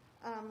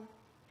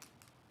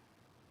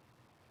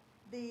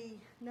 The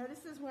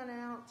notices went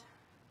out.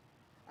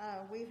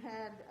 We've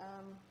had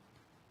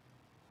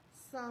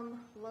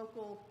some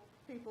local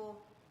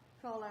people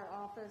call our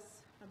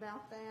office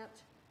about that.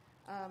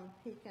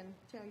 He can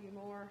tell you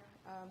more.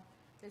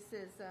 This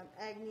is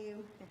Agnew.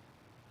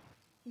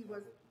 He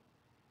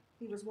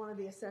was one of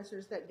the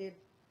assessors that did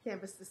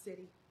canvass the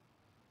city.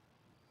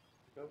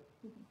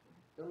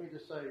 Let me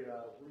just say,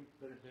 we've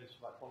been in business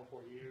about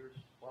 24 years.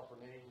 Walter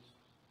Names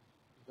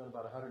has done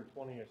about 120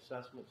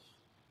 assessments,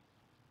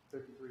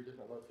 53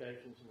 different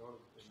locations in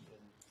North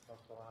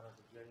Carolina,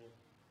 Virginia.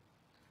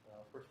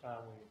 First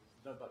time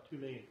we've done about 2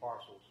 million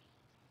parcels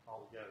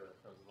altogether in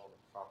terms of all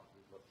the properties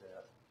we've looked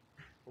at.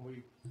 When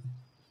we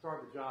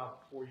started the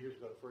job 4 years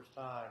ago the first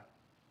time,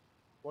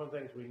 one of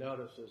the things we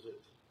noticed is that,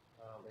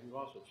 and we've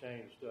also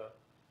changed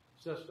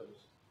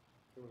systems,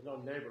 there was no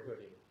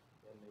neighborhooding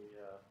in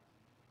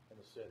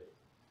the city.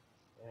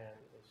 And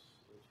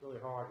it's really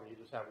hard when you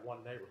just have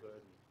one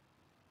neighborhood,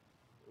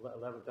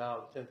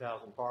 11,000,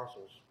 10,000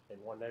 parcels in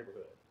one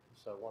neighborhood.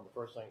 So one of the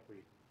first things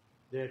we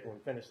did when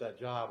we finished that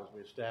job was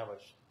we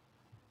established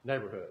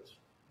neighborhoods.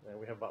 And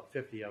we have about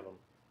 50 of them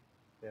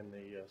in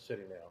the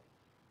city now.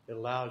 It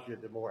allows you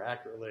to more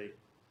accurately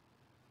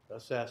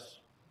assess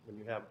when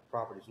you have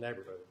properties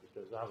neighborhood,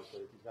 because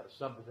obviously if you've got a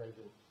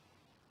subdivision,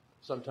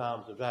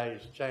 sometimes the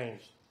values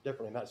change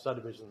differently in that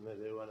subdivision than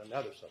they do in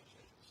another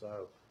subdivision.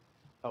 So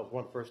that was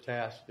one of the first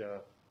tasks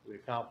we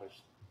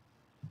accomplished.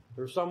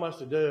 There's so much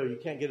to do, you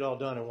can't get it all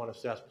done in one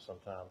assessment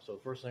sometimes. So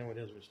the first thing we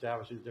did is we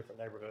established these different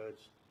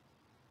neighborhoods,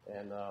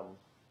 and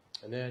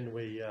then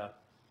we,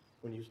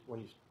 when you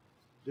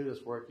do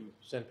this work, you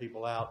send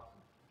people out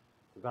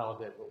to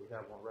validate what we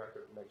have on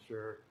record and make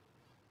sure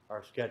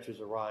our sketches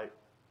are right,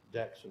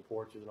 decks and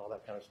porches and all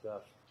that kind of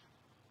stuff.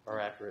 are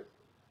accurate.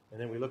 And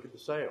then we look at the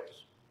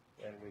sales,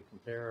 and we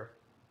compare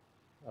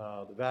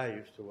the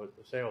values to what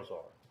the sales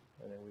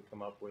are. And then we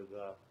come up with,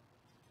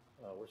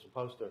 we're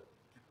supposed to,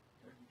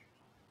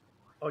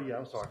 oh yeah,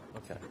 I'm sorry.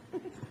 Okay.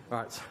 All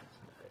right. So,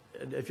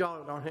 if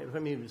y'all don't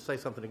let me say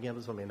something again,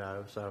 just let me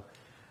know. So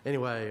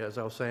anyway, as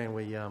I was saying,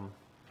 we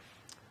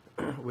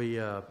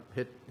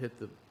hit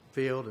the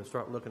field and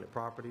start looking at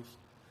properties.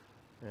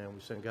 And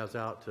we send guys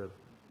out to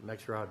make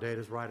sure our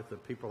data's right. If the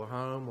people are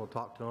home, we'll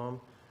talk to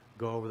them,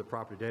 go over the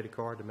property data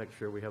card to make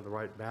sure we have the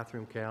right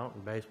bathroom count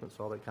and basements,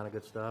 all that kind of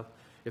good stuff.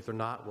 If they're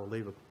not, we'll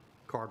leave a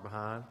card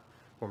behind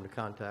for them to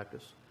contact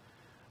us.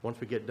 Once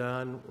we get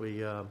done,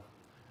 we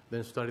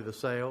then study the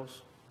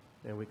sales,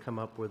 and we come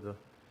up with a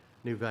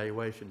new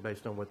valuation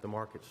based on what the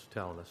market's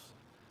telling us.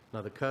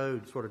 Now, the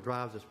code sort of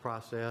drives this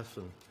process,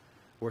 and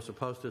we're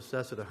supposed to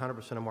assess it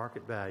 100% of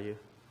market value.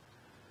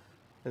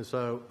 And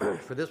so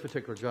for this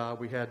particular job,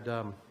 we had,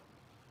 I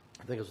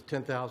think it was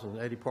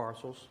 10,080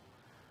 parcels.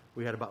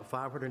 We had about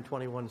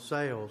 521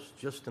 sales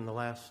just in the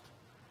last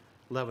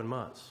 11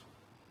 months.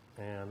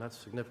 And that's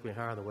significantly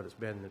higher than what it's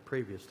been in the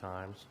previous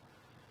times.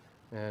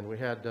 And we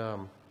had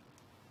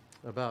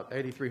about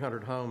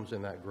 8,300 homes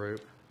in that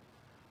group.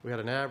 We had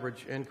an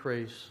average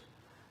increase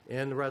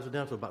in the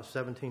residential about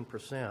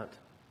 17%,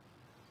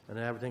 an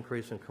average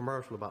increase in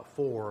commercial about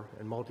 4%,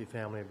 and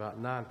multifamily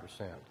about 9%.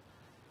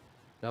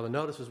 Now, the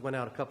notices went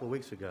out a couple of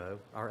weeks ago.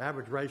 Our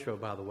average ratio,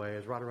 by the way,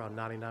 is right around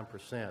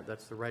 99%.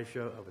 That's the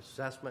ratio of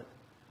assessment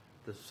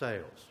to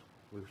sales.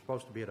 We were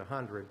supposed to be at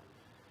 100.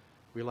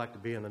 We like to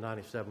be in the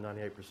 97,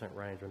 98%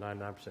 range or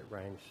 99%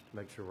 range to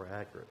make sure we're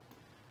accurate.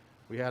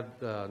 We had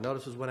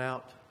notices went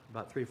out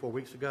about 3 or 4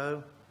 weeks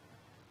ago.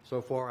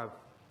 So far, I've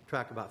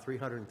tracked about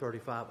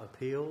 335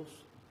 appeals.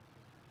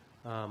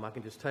 I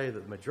can just tell you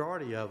that the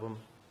majority of them,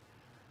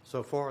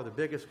 so far, the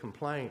biggest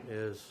complaint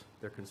is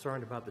they're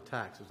concerned about the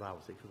taxes,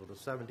 obviously, because with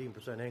a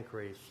 17%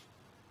 increase,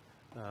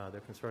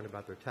 they're concerned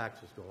about their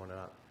taxes going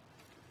up.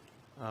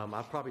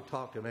 I've probably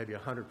talked to maybe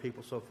 100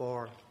 people so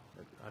far.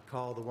 I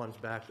call the ones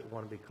back that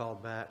want to be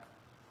called back,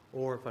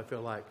 or if I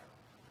feel like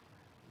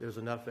there's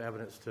enough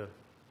evidence to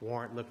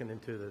warrant looking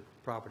into the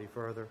property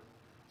further.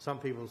 Some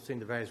people have seen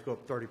the values go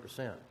up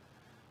 30%.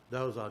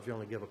 Those I'll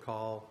generally give a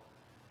call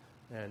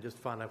and just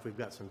find out if we've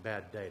got some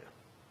bad data.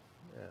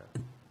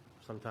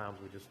 Sometimes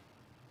we just,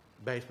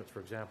 basements,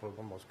 for example, are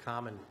one of the most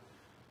common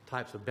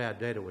types of bad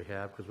data we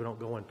have because we don't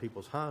go in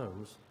people's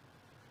homes.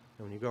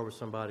 And when you go over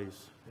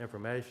somebody's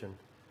information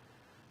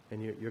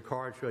and your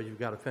card shows you've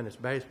got a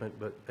finished basement,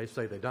 but they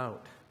say they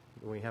don't,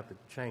 then we have to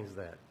change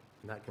that.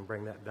 And that can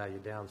bring that value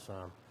down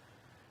some.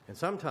 And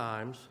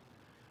sometimes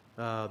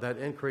that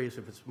increase,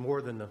 if it's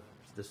more than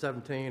the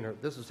 17, or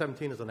this is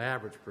 17 is an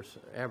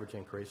average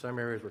increase. Some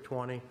areas were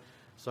 20,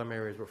 some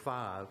areas were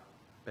 5,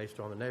 based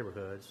on the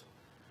neighborhoods.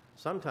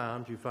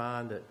 Sometimes you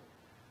find that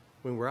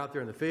when we're out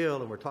there in the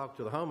field and we're talking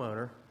to the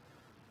homeowner,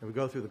 and we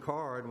go through the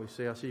card and we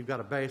say, I see you've got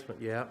a basement.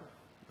 Yeah.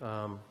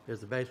 Is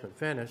the basement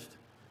finished?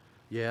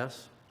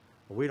 Yes.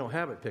 Well, we don't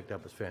have it picked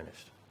up as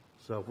finished.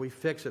 So if we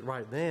fix it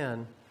right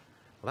then,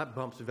 well, that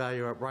bumps the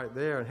value up right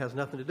there and has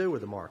nothing to do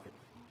with the market.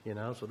 You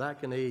know, so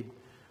that can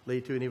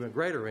lead to an even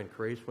greater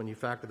increase when you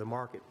factor the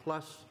market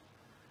plus,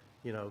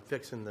 you know,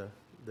 fixing the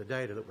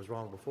data that was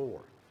wrong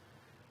before.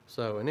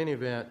 So in any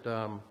event,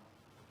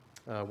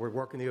 we're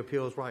working the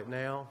appeals right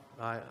now.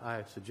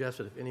 I suggest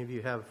that if any of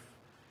you have,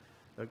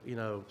 you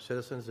know,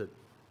 citizens that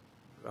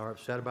are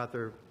upset about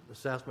their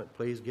assessment,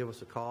 please give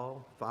us a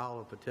call, file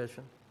a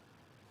petition.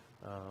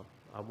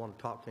 I want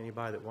to talk to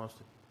anybody that wants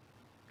to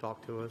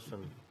talk to us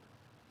and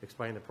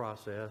explain the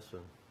process.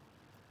 And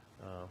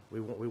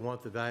we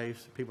want the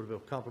values, people to feel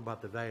comfortable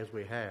about the values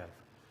we have.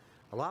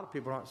 A lot of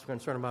people aren't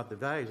concerned about the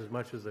values as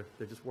much as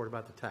they're just worried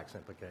about the tax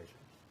implications.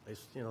 They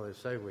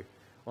say we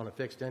want a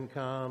fixed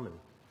income and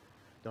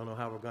don't know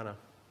how we're going to,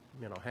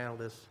 you know, handle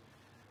this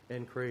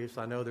increase.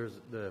 I know there's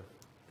the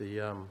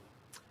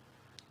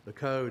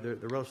code,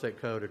 the real estate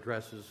code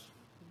addresses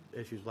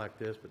issues like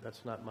this, but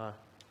that's not my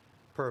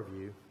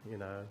purview, you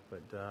know.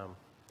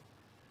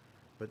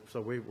 But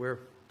so we're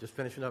just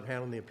finishing up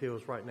handling the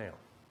appeals right now.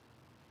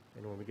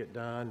 And when we get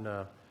done,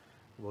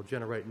 we'll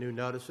generate new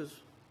notices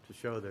to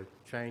show the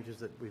changes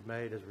that we've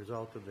made as a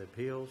result of the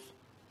appeals.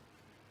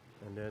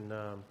 And then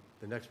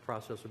the next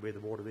process will be the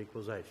Board of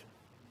Equalization.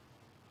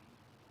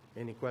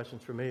 Any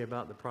questions for me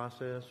about the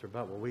process or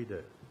about what we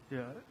do?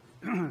 Yeah,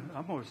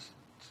 I'm going to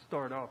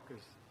start off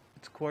because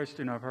it's a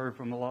question I've heard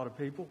from a lot of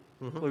people,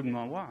 including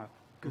my wife,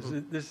 because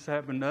this has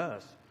happened to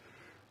us.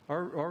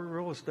 Our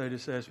real estate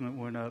assessment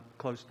went up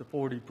close to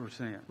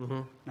 40%.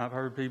 And I've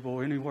heard people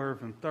anywhere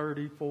from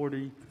 30,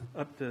 40,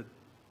 up to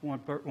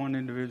one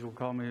individual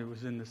called me, it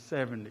was in the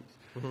 70s.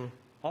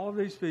 All of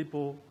these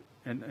people,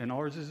 and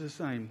ours is the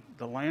same,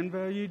 the land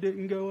value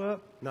didn't go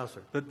up. No,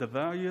 sir. But the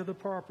value of the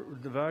property,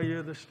 the value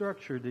of the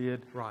structure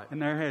did. Right.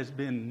 And there has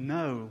been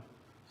no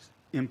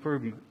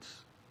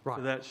improvements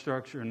to that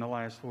structure in the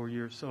last 4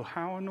 years. So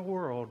how in the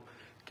world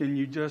can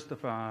you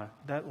justify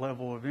that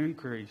level of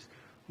increase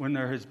when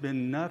there has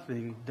been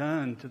nothing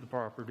done to the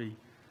property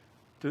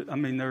I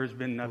mean, there has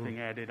been nothing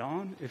added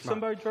on. If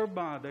somebody drove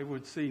by, they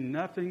would see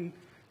nothing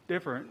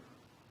different.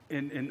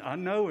 And I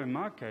know in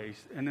my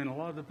case, and in a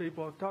lot of the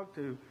people I've talked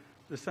to,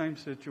 the same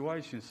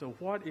situation. So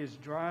what is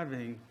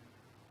driving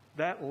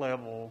that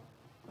level?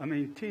 I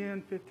mean,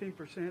 10,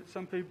 15%,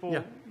 some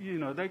people, you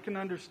know, they can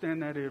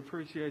understand that it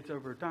appreciates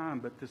over time,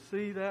 but to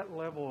see that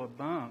level of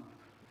bump,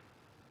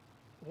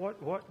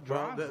 what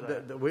drives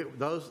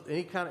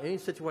that? Any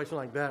situation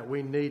like that,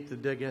 we need to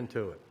dig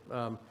into it.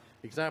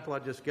 Example I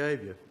just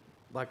gave you,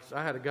 like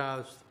I had a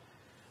guy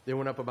that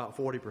went up about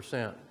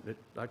 40% that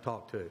I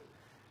talked to,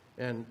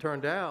 and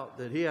turned out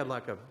that he had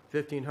like a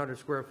 1,500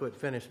 square foot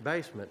finished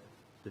basement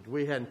that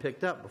we hadn't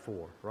picked up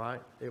before,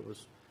 right?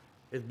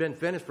 It's been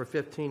finished for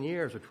 15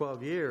 years or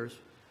 12 years,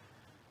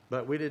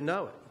 but we didn't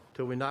know it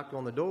till we knocked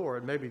on the door,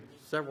 and maybe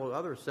several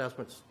other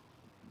assessments,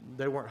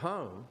 they weren't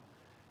home.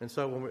 And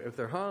so if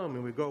they're home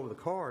and we go over the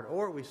card,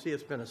 or we see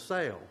it's been a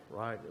sale,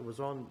 right? It was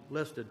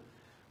listed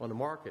on the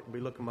market, and we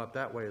look them up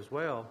that way as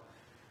well.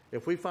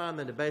 If we find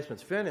that the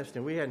basement's finished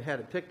and we hadn't had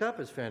it picked up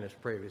as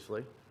finished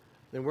previously,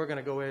 then we're going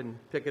to go ahead and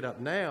pick it up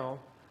now.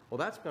 Well,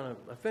 that's going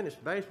to, a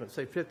finished basement,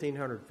 say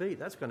 1,500 feet,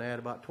 that's going to add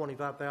about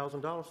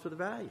 $25,000 to the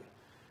value.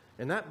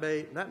 And that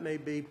may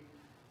be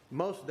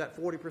most of that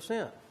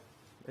 40%.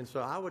 And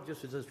so I would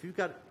just suggest, if you've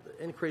got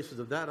increases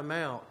of that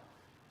amount,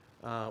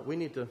 we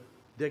need to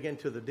dig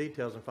into the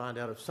details and find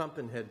out if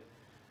something had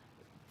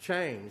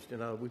changed. You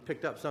know, we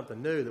picked up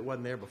something new that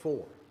wasn't there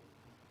before.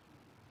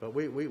 But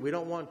we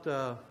don't want, you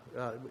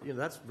know,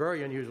 that's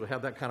very unusual to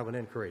have that kind of an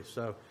increase.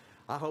 So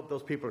I hope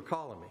those people are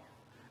calling me.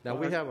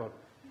 Now,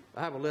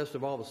 I have a list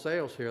of all the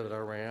sales here that I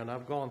ran.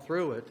 I've gone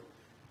through it,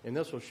 and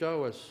this will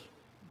show us,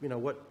 you know,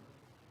 what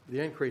the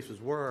increases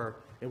were.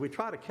 And we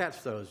try to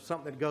catch those.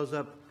 Something that goes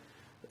up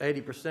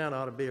 80%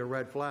 ought to be a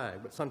red flag,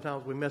 but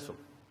sometimes we miss them.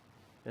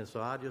 And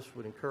so I just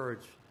would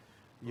encourage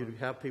you to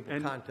have people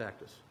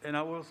contact us. And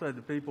I will say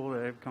the people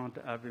that have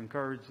I've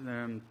encouraged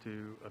them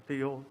to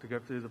appeal, to go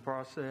through the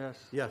process.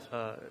 Yes.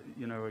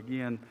 You know,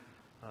 again,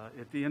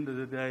 at the end of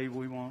the day,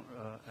 we want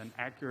an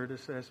accurate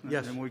assessment,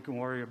 yes. and we can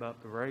worry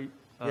about the rate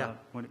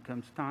when it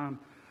comes time.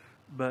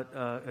 But,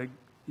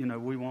 you know,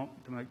 we want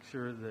to make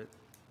sure that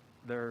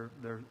their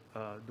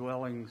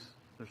dwellings,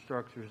 their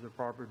structures, their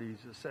properties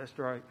assessed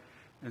right.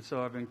 And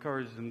so I've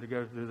encouraged them to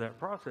go through that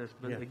process.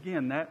 But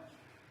again,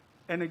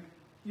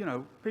 you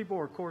know,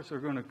 people, of course, you're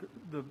going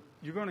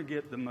to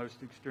get the most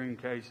extreme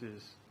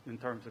cases in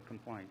terms of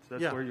complaints.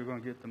 That's where you're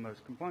going to get the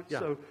most complaints.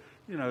 So,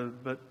 you know,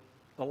 but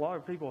a lot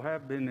of people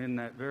have been in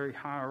that very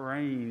high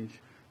range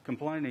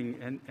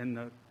complaining, and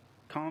the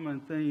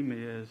common theme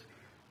is,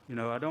 you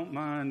know, I don't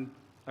mind,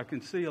 I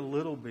can see a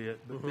little bit,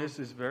 but this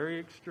is very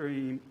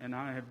extreme, and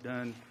I have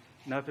done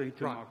nothing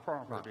to my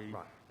property.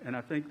 Right. And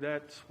I think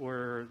that's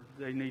where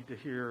they need to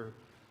hear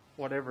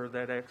whatever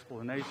that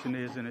explanation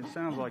is, and it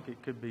sounds like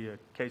it could be a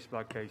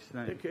case-by-case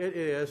thing. It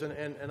is,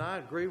 and I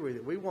agree with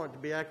you. We want it to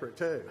be accurate,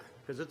 too,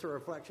 because it's a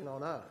reflection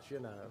on us, you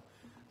know.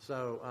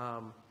 So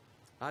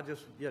I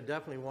just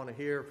definitely want to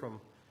hear from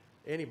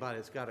anybody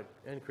that's got an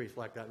increase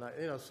like that. Now,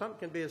 you know, something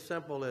can be as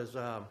simple as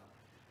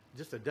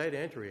just a data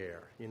entry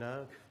error, you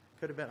know.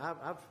 Could have been,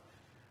 I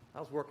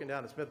was working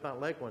down at Smith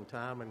Mountain Lake one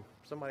time, and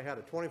somebody had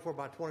a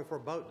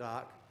 24-by-24 boat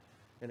dock,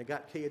 and it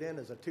got keyed in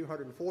as a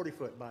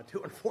 240-foot by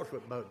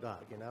 240-foot boat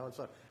dock, you know. And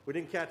so we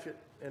didn't catch it.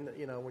 And,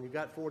 you know, when you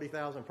got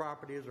 40,000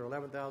 properties or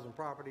 11,000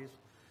 properties,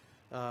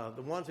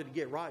 the ones that you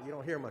get right, you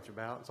don't hear much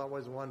about. It's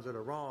always the ones that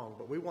are wrong.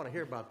 But we want to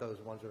hear about those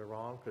ones that are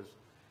wrong, because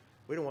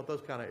we don't want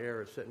those kind of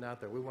errors sitting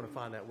out there. We want to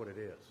find out what it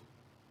is.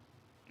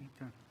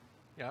 Okay.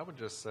 Yeah, I would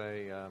just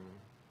say,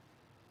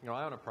 you know,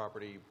 I own a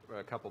property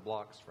a couple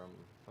blocks from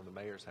the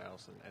mayor's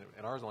house,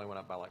 and ours only went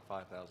up by like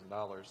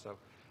 $5,000. So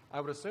I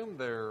would assume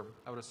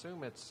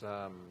it's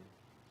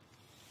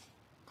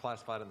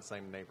classified in the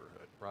same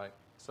neighborhood, right?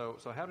 So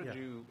how did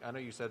you? I know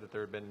you said that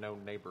there had been no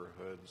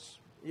neighborhoods.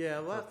 Yeah,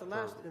 well,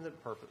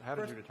 how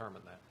did you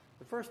determine that?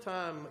 The first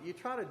time you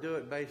try to do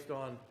it based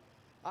on,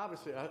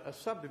 obviously, a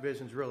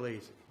subdivision's real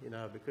easy, you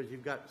know, because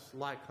you've got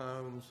like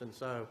homes, and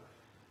so,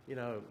 you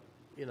know,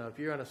 if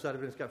you're in a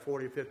subdivision that's got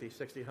 40, 50,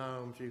 60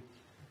 homes, you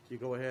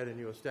go ahead and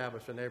you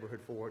establish a neighborhood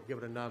for it, give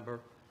it a number.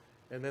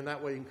 And then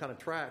that way you can kind of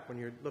track when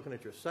you're looking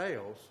at your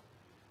sales,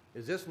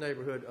 is this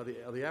neighborhood,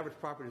 are the average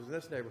properties in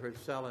this neighborhood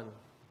selling,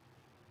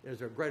 is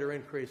there a greater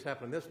increase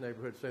happening in this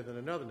neighborhood, say, than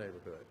another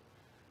neighborhood?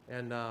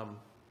 And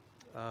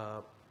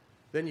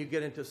then you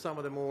get into some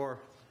of the more,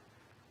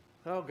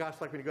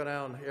 like when you go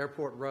down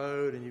Airport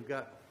Road and you've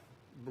got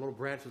little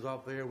branches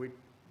off there, we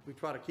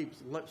try to keep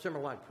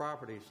similar like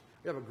properties.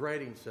 We have a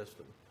grading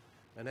system,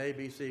 an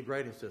ABC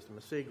grading system.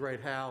 A C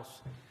grade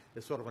house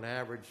is sort of an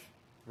average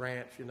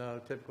ranch, you know,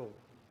 typical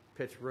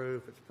pitch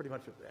roof. It's pretty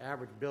much an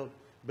average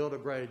builder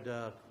grade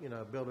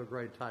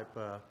type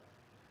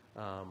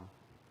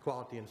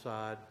quality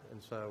inside. And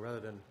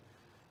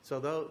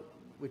so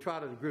we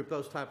try to group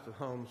those types of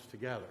homes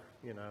together,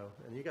 you know.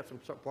 And you got some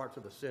parts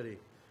of the city,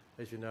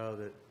 as you know,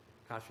 that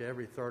gosh,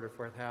 every third or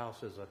fourth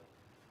house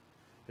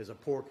is a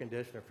poor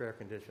condition or fair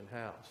condition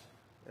house.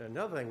 And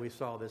another thing we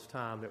saw this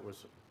time that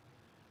was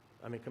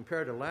I mean,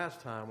 compared to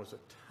last time, was a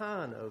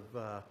ton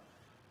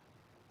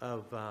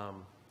of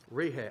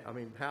rehab. I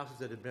mean, houses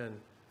that had been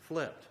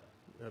flipped,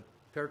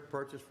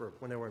 purchased for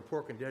when they were in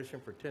poor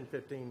condition for $10,000,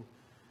 $15,000,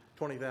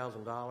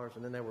 $20,000,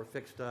 and then they were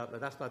fixed up. Now,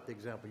 that's not the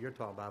example you're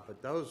talking about,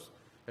 but those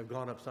have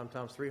gone up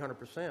sometimes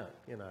 300%.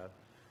 You know,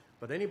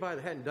 but anybody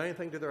that hadn't done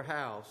anything to their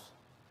house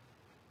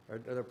or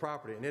their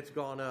property, and it's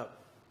gone up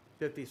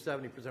 50,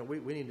 70%,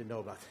 we need to know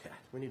about that.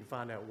 We need to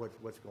find out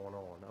what's going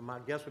on. My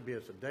guess would be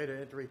it's a data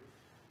entry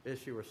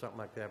issue or something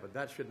like that, but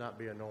that should not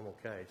be a normal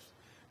case.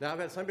 Now, I've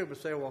had some people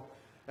say, well,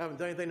 I haven't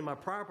done anything to my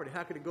property.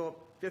 How could it go up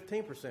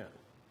 15%?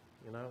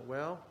 You know,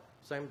 well,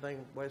 same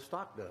thing way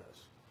stock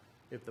does.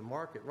 If the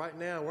market, right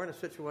now, we're in a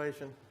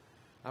situation,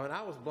 I mean,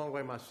 I was blown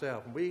away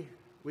myself. We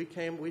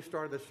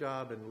started this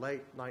job in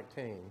late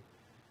 19,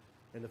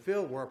 and the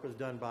field work was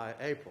done by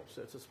April.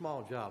 So it's a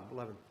small job,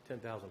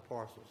 10,000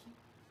 parcels.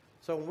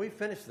 So when we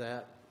finished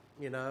that,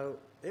 you know,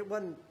 it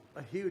wasn't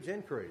a huge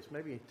increase,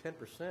 maybe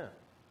 10%.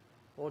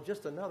 Well,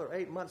 just another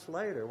 8 months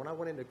later, when I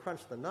went in to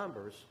crunch the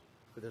numbers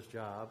for this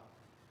job,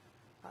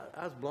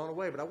 I was blown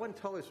away. But I wasn't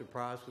totally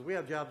surprised because we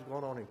have jobs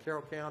going on in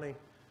Carroll County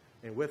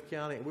and Wythe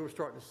County, and we were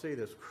starting to see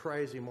this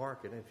crazy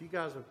market. And if you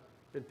guys have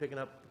been picking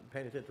up,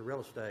 paying attention to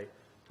real estate,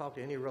 talk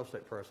to any real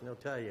estate person, they'll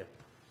tell you,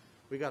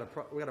 we got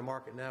a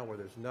market now where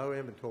there's no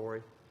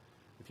inventory.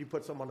 If you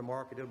put something on the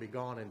market, it'll be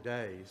gone in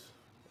days.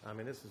 I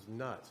mean, this is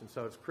nuts. And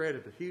so it's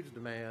created a huge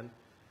demand.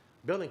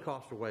 Building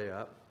costs are way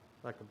up.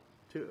 I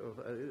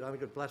think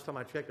the last time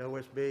I checked,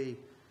 OSB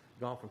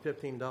gone from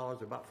 $15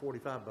 to about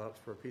 $45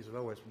 for a piece of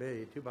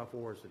OSB.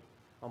 2x4s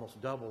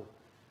almost doubled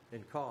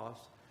in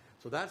cost.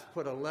 So that's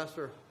put a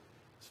lesser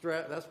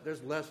stress.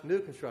 There's less new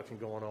construction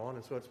going on,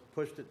 and so it's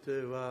pushed it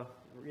to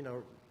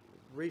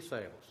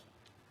resales.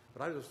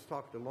 But I just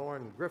talked to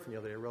Lauren Griffin the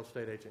other day, a real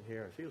estate agent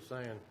here, and she was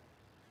saying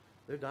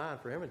they're dying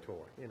for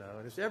inventory, you know,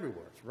 and it's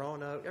everywhere. It's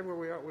Roanoke,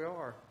 everywhere we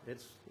are.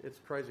 It's a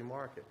crazy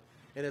market,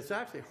 and it's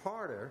actually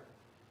harder,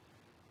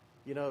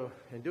 you know,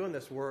 in doing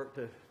this work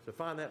to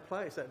find that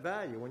place, that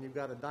value, when you've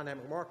got a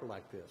dynamic market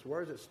like this.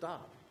 Where does it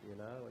stop, you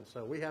know? And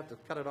so we have to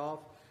cut it off.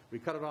 We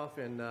cut it off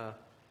in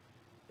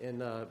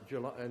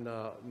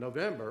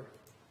November,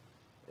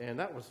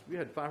 and we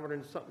had 500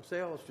 and something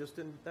sales just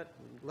in that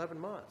 11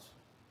 months.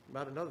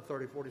 About another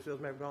 30, 40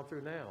 sales may have gone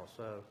through now.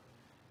 So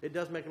it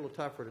does make it a little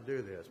tougher to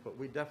do this, but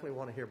we definitely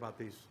want to hear about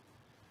these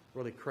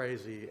really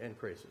crazy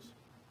increases.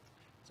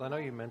 So I know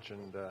you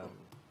mentioned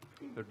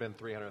there'd been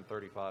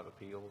 335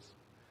 appeals.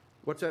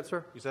 What's that,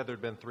 sir? You said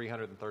there'd been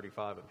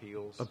 335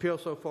 appeals.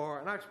 Appeals so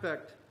far, and I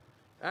expect.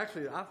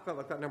 Actually, I felt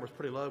like that number was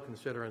pretty low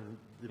considering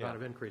the amount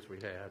of increase we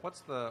had.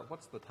 What's the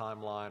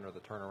timeline or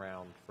the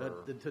turnaround for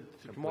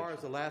tomorrow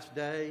is the last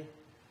day,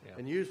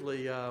 and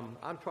usually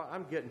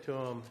I'm getting to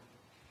them.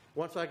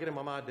 Once I get them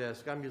on my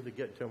desk, I'm usually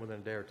getting to them within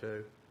a day or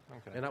two.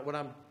 Okay. And what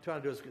I'm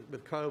trying to do is,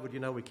 with COVID,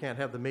 you know, we can't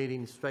have the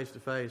meetings face to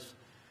face,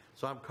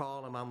 so I'm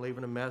calling them, I'm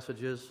leaving them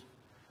messages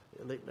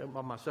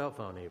on my cell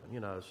phone even, you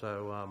know.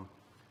 So,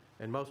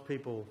 and most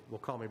people will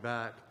call me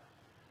back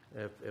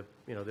if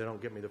you know they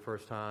don't get me the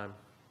first time.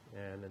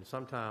 And then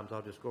sometimes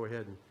I'll just go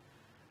ahead and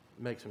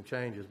make some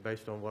changes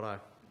based on what I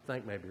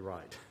think may be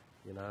right,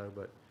 you know.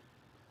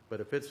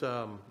 But if it's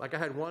like I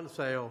had one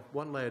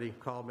lady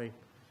called me,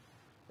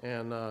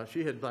 and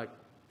she had like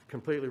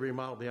completely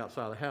remodeled the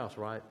outside of the house,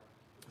 right?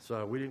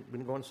 So we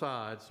didn't go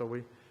inside, so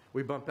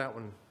we bumped that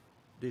one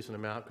a decent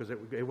amount because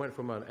it went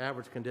from an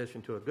average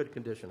condition to a good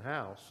condition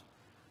house.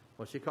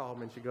 Well, she called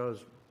me and she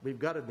goes, "We've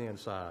gutted the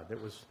inside.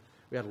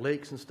 We had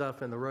leaks and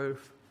stuff in the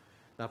roof."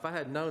 Now, if I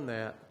had known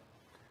that,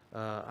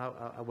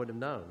 I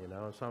wouldn't have known, you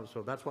know.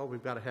 So that's why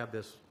we've got to have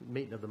this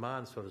meeting of the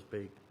minds, so to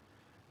speak,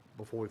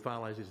 before we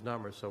finalize these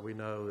numbers, so we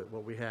know that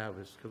what we have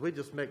is, because we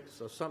just make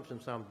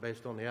assumptions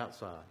based on the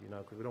outside, you know,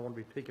 because we don't want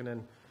to be peeking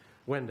in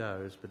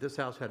windows. But this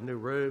house had a new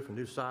roof and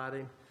new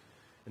siding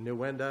and new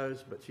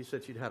windows, but she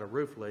said she'd had a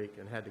roof leak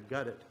and had to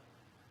gut it,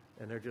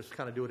 and they're just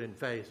kind of do it in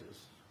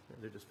phases.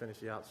 They just finish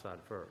the outside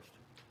first.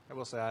 I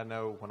will say, I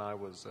know when I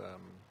was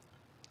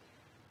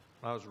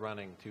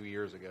running 2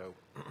 years ago,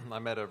 I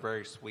met a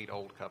very sweet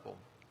old couple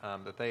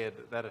that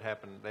had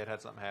happened. They had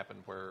something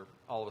happen where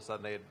all of a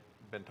sudden they had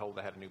been told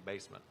they had a new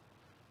basement.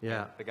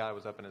 Yeah. And the guy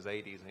was up in his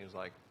 80s, and he was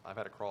like, "I've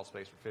had a crawl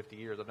space for 50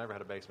 years. I've never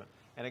had a basement,"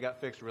 and it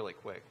got fixed really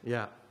quick.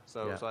 Yeah.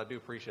 So I do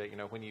appreciate, you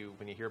know, when you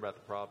hear about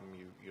the problem,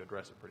 you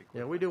address it pretty quick.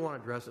 Yeah, we do want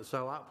to address it.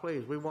 So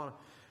please,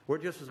 we're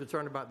just as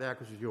concerned about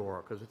that as you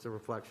are, because it's a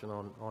reflection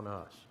on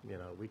us. You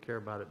know, we care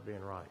about it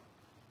being right.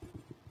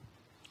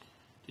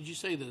 Did you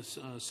say the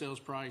sales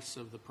price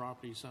of the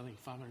properties, I think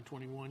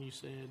 521 you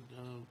said,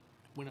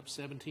 went up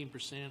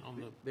 17%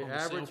 on the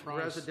average sale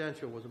price?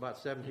 Residential was about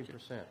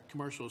 17%. Okay.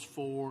 Commercial is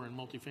 4% and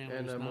multifamily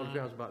and is 9%.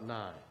 Multifamily was about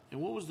 9%.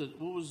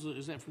 And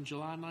is that from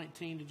July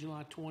 19 to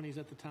July 20? Is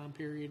that the time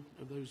period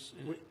of those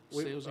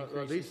sales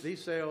increases?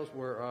 These sales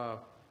were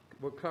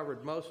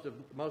covered most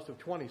of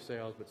 20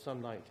 sales, but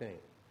some 19.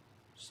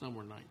 Some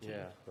were 19.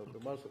 Yeah,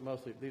 but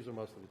mostly these are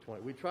mostly the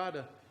 20. We try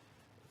to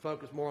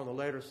focus more on the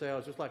later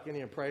sales, just like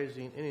any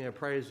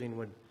appraising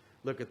would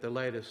look at the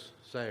latest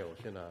sales,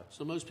 you know.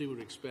 So most people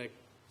would expect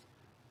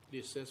the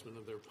assessment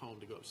of their home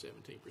to go up 17%.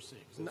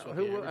 No,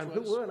 who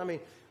would? I mean,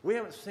 we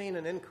haven't seen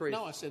an increase.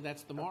 No, I said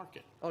that's the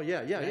market. Oh,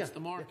 yeah. That's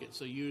the market. Yeah.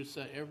 So you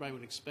say everybody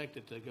would expect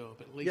it to go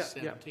up at least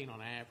 17 on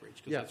average,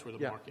 because that's where the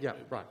market moved.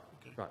 Right,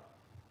 okay. right.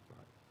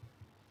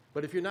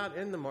 But if you're not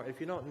in the market,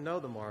 if you don't know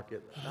the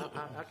market,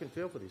 I can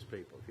feel for these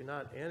people. If you're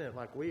not in it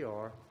like we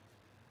are,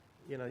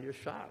 you're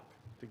shocked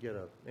to get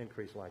an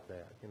increase like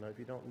that, if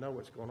you don't know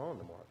what's going on in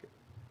the market.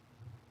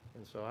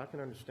 And so I can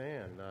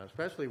understand,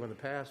 especially when the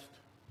past,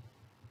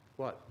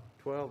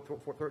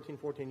 13,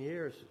 14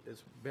 years,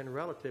 it's been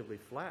relatively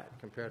flat,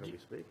 comparatively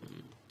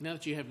speaking. Now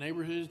that you have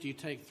neighborhoods, do you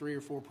take 3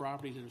 or 4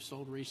 properties that have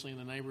sold recently in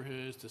the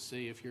neighborhoods to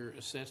see if your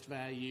assessed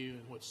value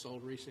and what's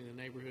sold recently in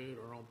the neighborhood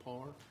are on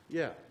par?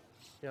 Yeah.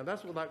 Yeah,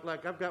 that's what,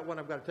 like I've got one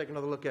I've got to take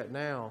another look at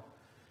now.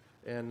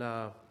 And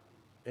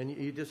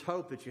you just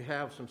hope that you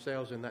have some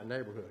sales in that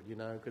neighborhood,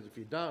 because if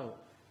you don't,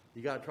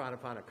 you got to try to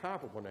find a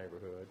comparable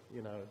neighborhood,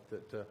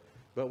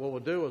 but what we'll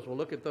do is we'll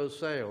look at those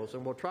sales,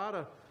 and we'll try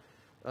to,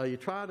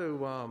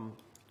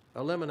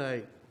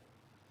 eliminate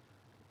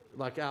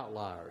like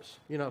outliers.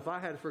 If I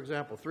had, for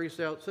example, 3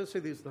 sales, let's say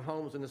the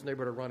homes in this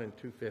neighborhood are running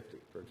 250,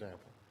 for example,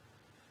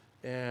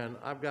 and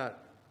I've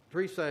got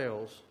 3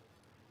 sales,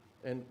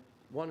 and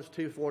one's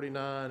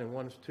 249, and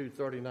one's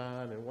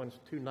 239, and one's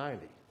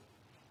 290.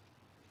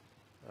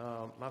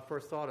 My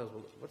first thought is,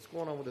 well, what's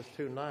going on with this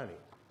 290?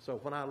 So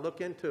when I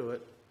look into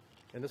it,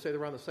 and let's say they're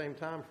around the same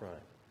time frame,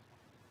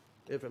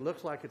 if it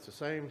looks like it's the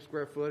same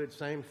square footage,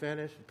 same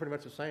finish, pretty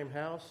much the same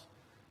house,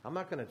 I'm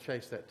not going to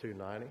chase that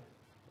 290.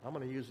 I'm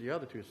going to use the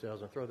other 2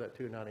 sales and throw that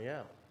 290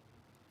 out.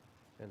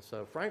 And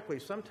so, frankly,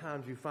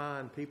 sometimes you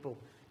find people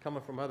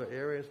coming from other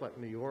areas like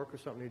New York or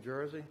something, New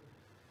Jersey,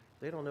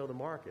 they don't know the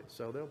market,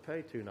 so they'll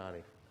pay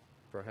 $290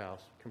 per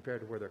house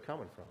compared to where they're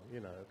coming from,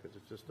 because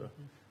it's just a.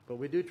 But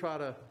we do try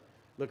to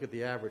look at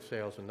the average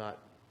sales and not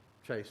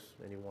chase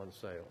any one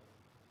sale.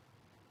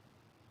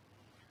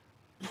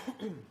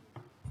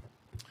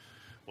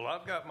 Well,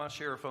 I've got my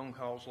share of phone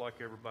calls like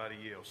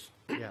everybody else.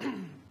 Yeah.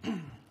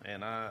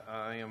 And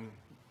I am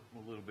a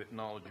little bit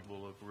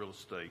knowledgeable of real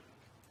estate.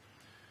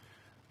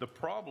 The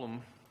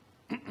problem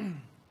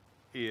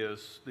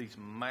is these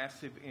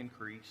massive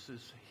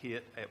increases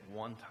hit at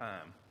one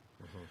time.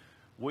 Mm-hmm.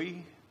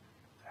 We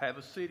have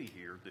a city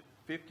here that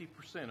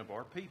 50% of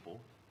our people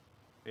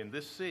in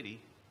this city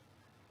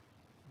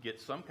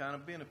get some kind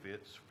of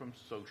benefits from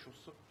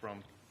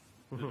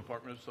the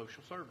Department of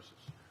Social Services.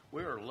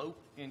 We're a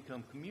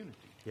low-income community.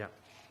 Yeah.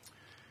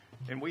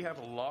 And we have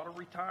a lot of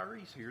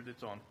retirees here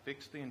that's on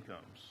fixed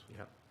incomes.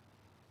 Yeah.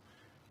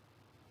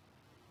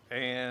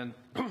 And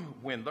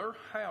when their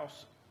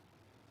house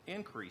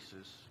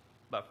increases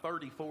by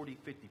 30, 40,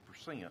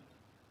 50%,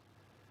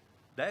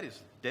 that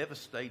is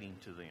devastating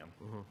to them.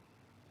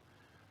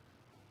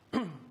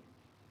 Mm-hmm.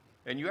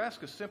 And you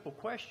ask a simple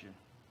question,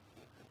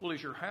 well,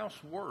 is your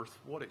house worth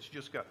what it's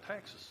just got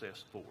tax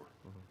assessed for?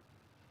 Mm-hmm.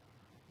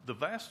 The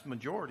vast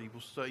majority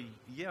will say,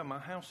 yeah, my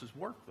house is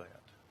worth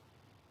that.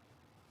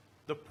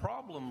 The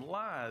problem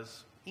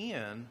lies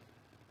in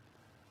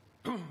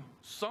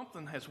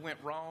something has went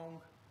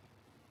wrong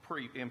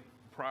in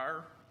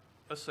prior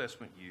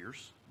assessment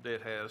years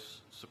that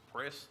has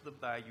suppressed the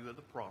value of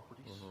the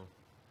properties.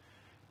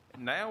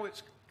 Mm-hmm. Now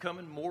it's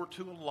coming more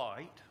to a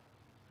light.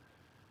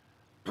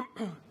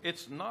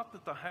 It's not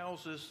that the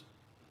houses,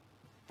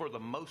 for the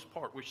most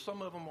part, which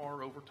some of them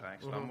are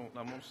overtaxed. Mm-hmm.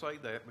 I'm going to say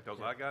that because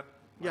I got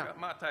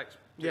my tax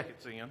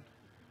tickets in.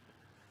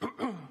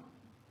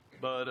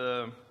 But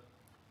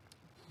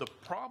the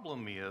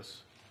problem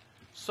is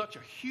such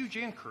a huge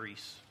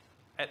increase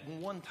at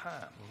one time.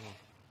 Mm-hmm.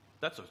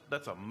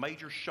 That's a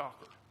major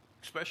shocker,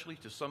 especially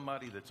to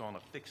somebody that's on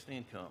a fixed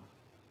income.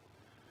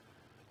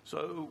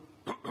 So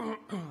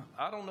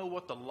I don't know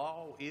what the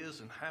law is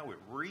and how it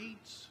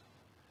reads,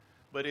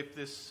 but if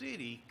this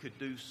city could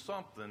do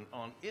something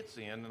on its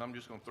end, and I'm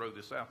just going to throw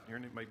this out here,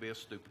 and it may be a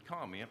stupid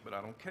comment, but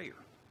I don't care.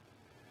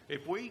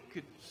 If we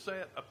could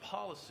set a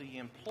policy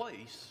in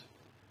place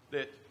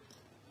that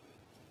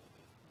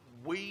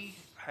we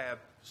have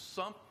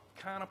some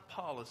kind of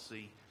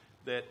policy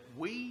that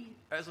we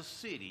as a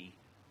city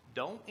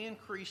don't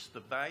increase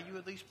the value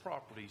of these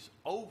properties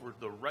over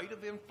the rate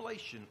of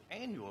inflation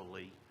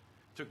annually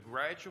to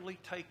gradually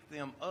take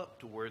them up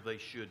to where they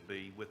should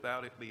be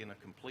without it being a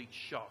complete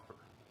shocker.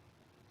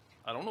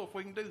 I don't know if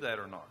we can do that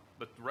or not,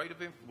 but the rate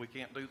of we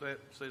can't do that,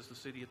 says the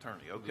city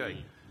attorney. Okay.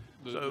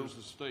 There's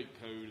the state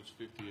code, it's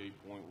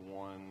 58.1.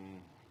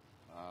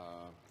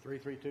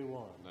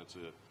 3321. That's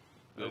it.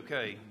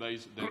 Okay.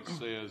 That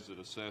says that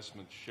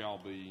assessments shall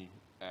be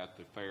at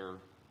the fair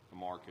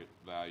market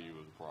value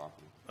of the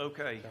property.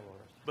 Okay.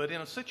 But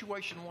in a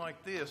situation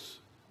like this,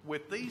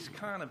 with these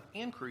kind of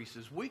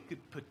increases, we could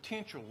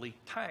potentially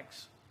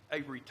tax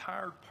a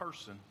retired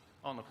person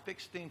on a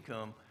fixed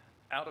income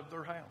out of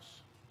their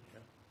house.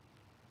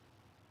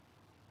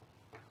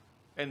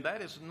 And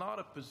that is not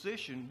a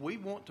position we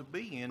want to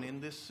be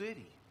in this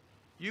city.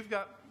 You've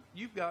got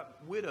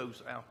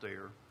widows out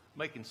there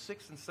making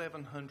 $600 and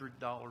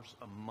 $700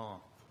 a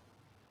month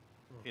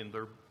in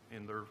their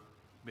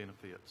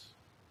benefits.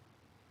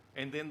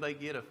 and then they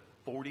get a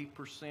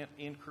 40%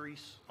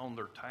 increase on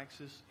their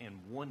taxes in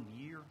 1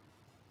 year,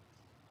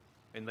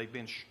 and they've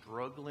been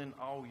struggling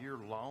all year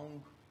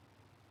long.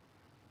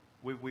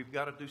 We've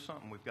got to do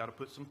something. We've got to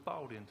put some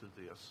thought into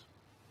this.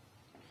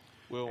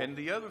 Well, And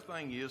the other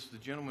thing is, the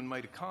gentleman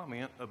made a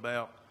comment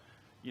about,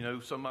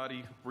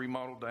 somebody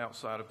remodeled the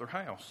outside of their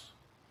house.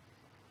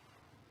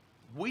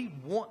 We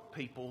want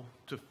people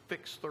to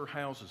fix their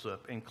houses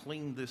up and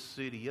clean this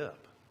city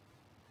up.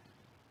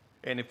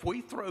 And if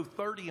we throw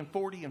 30 and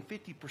 40 and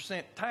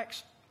 50%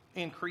 tax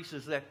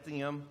increases at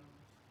them,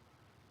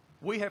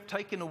 we have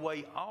taken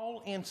away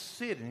all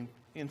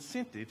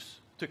incentives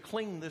to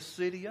clean this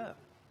city up.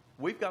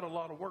 We've got a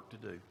lot of work to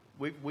do.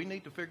 We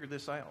need to figure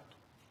this out.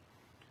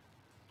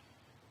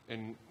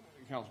 and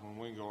Councilman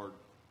Wingard,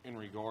 in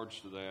regards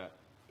to that,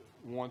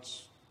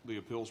 once the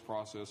appeals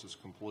process is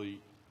complete,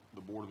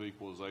 the Board of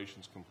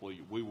Equalization is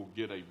complete, we will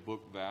get a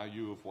book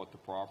value of what the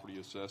property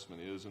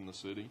assessment is in the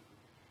city.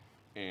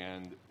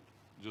 And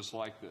just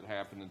like that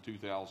happened in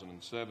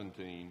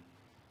 2017,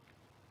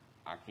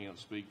 I can't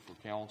speak for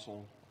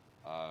council,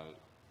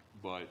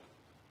 but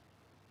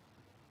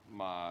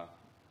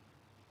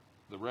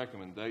the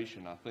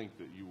recommendation I think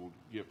that you will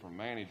get from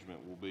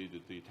management will be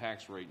that the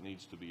tax rate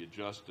needs to be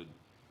adjusted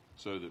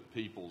so that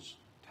people's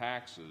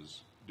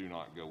taxes do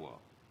not go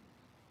up.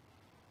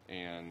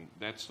 And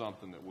that's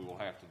something that we will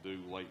have to do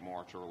late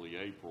March, early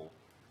April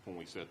when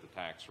we set the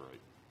tax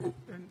rate.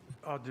 And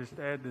I'll just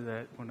add to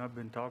that, when I've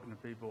been talking to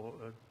people,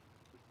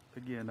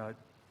 again, I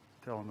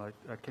tell them I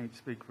can't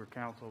speak for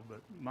council,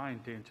 but my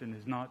intention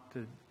is not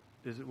to,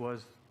 as it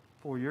was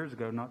 4 years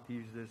ago, not to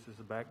use this as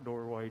a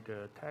backdoor way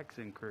to a tax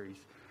increase.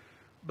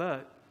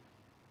 But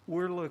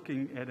we're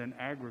looking at an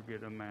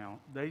aggregate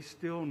amount. They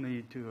still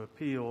need to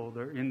appeal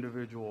their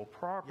individual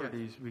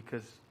properties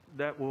because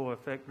that will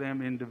affect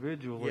them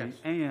individually. Yes.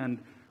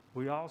 And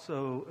we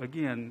also,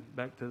 again,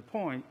 back to the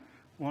point,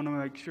 want to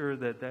make sure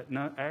that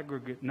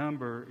aggregate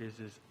number is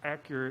as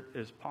accurate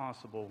as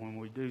possible when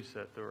we do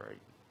set the rate.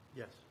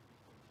 Yes.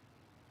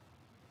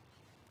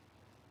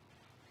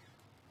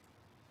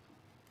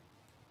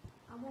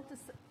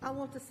 I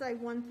want to say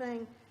one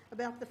thing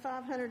about the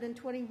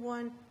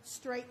 521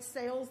 straight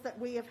sales that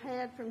we have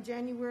had from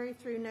January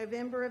through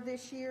November of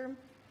this year.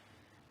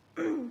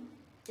 It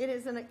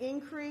is an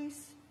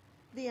increase.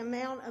 The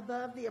amount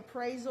above the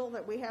appraisal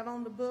that we have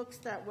on the books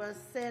that was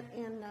set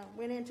in,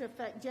 went into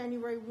effect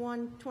January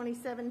 1,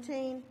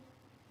 2017,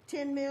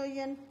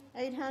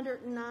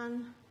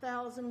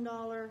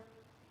 $10,809,000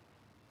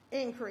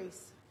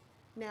 increase.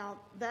 Now,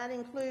 that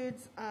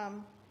includes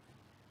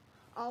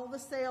all the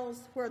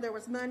sales where there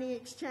was money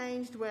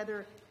exchanged,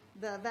 whether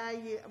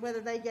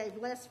they gave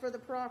less for the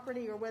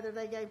property or whether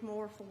they gave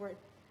more for it.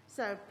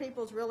 So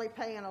people's really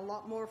paying a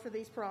lot more for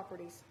these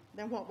properties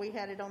than what we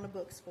had it on the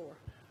books for.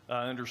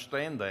 I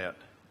understand that,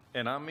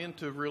 and I'm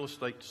into real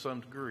estate to some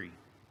degree.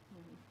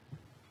 Mm-hmm.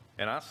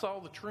 And I saw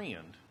the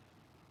trend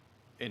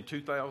in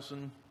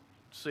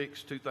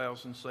 2006,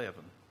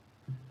 2007.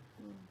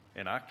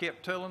 And I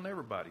kept telling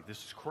everybody,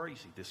 this is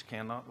crazy. This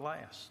cannot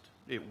last.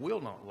 It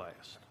will not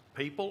last.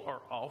 People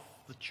are off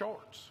the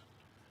charts.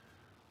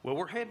 Well,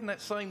 we're heading that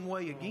same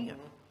way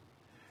again.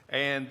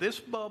 And this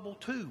bubble,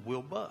 too,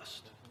 will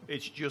bust.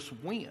 It's just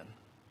when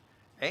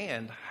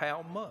and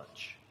how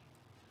much.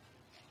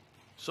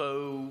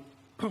 So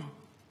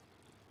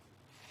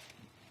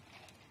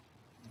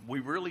we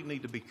really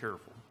need to be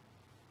careful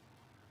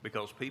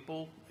because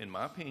people, in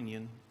my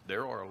opinion,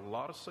 there are a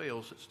lot of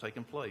sales that's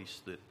taken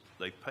place that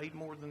they've paid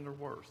more than they're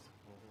worth.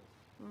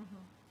 Mm-hmm.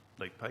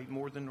 They've paid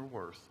more than they're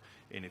worth.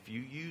 And if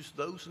you use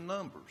those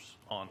numbers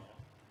on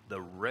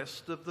the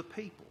rest of the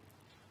people,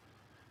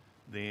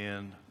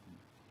 then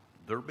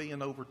they're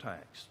being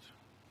overtaxed.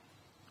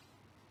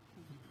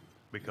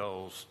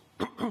 Because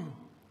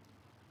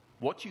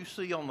what you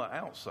see on the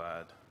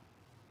outside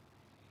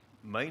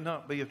may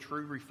not be a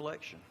true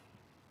reflection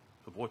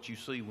of what you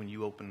see when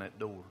you open that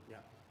door.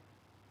 Yeah.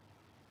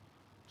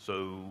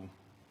 So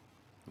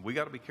we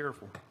got to be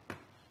careful.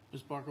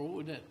 Ms. Barker, what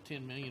would that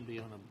 $10 million be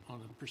on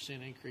a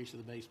percent increase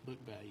of the base book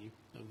value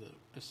of the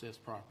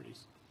assessed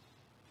properties?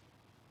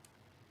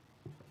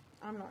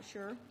 I'm not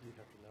sure. You'd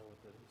have to know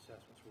what the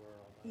assessments were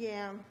on that.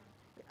 Yeah,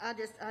 I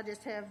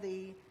just have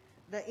the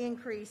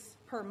increase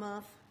per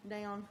month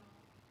down.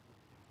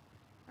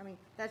 I mean,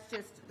 that's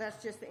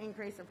just the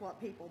increase of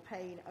what people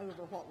paid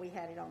over what we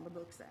had it on the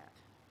books at.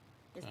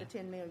 It's the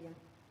 $10 million,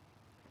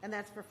 and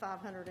that's for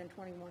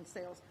 521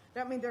 sales.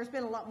 I mean, there's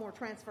been a lot more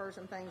transfers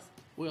and things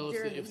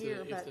during the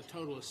year. If the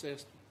total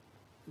assessed,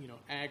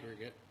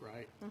 aggregate,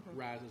 right,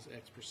 rises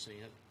X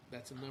percent,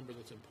 that's a number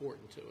that's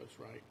important to us,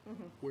 right?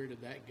 Mm-hmm. Where did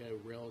that go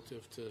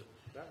relative to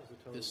That was the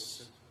total this?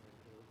 assessment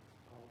of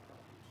all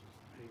properties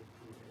paid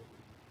through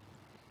April.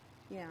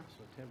 Yeah.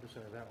 So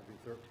 10% of that would be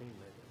 $13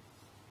 million.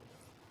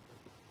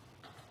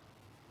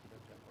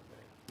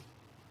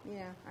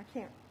 Yeah, I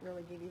can't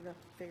really give you the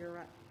figure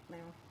right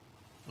now.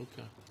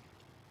 Okay.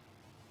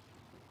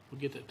 Well,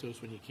 get that to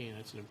us when you can.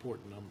 That's an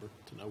important number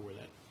to know where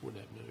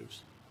that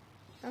moves.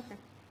 Okay.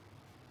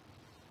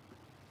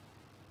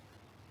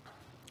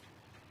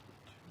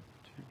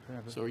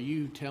 have it. So are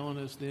you telling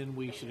us then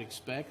we should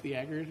expect the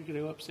aggregate to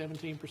go up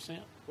 17%?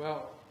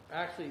 Well,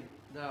 actually,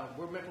 no,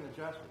 we're making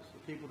adjustments.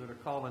 The people that are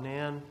calling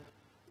in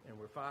and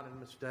we're finding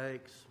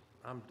mistakes,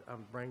 I'm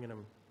bringing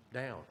them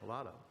down, a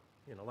lot of them.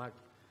 You know, like,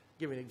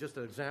 give me just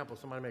an example.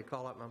 Somebody may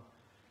call up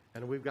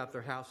and we've got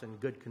their house in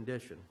good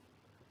condition.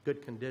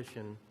 Good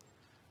condition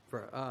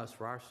for us,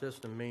 for our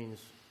system,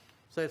 means,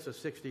 say it's a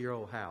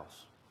 60-year-old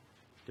house.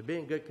 To be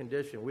in good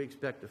condition, we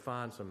expect to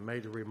find some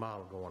major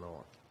remodel going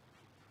on.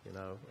 You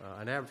know,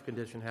 an average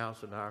condition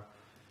house in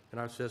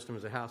our system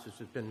is a house that's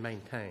just been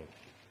maintained.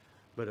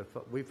 But if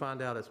we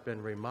find out it's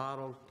been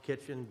remodeled,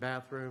 kitchen,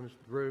 bathrooms,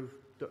 roof,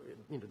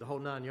 you know, the whole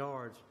 9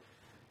 yards,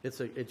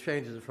 it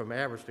changes it from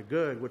average to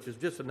good, which is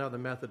just another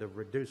method of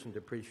reducing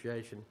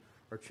depreciation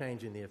or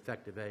changing the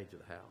effective age of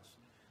the house.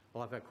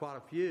 Well, I've had quite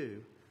a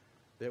few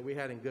that we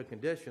had in good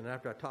condition.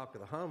 After I talked to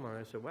the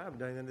homeowner, I said, well, I haven't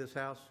done anything to this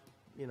house.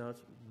 You know,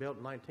 it's built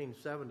in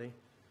 1970.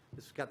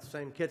 It's got the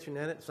same kitchen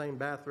in it, same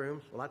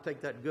bathrooms. Well, I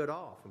take that good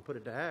off and put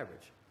it to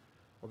average.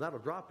 Well, that'll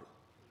drop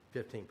it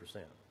 15%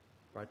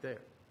 right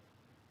there.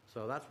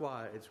 So that's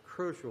why it's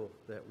crucial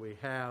that we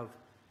have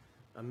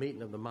a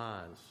meeting of the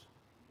minds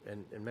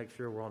and make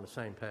sure we're on the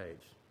same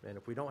page. And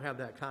if we don't have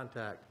that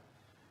contact,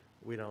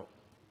 we don't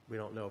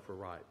know if we're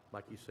right.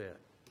 Like you said,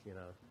 you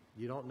know,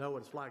 you don't know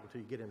what it's like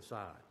until you get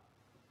inside.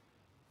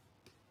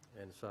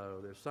 And so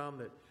there's some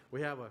that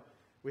we have a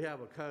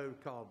code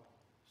called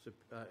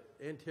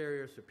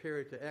interior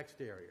superior to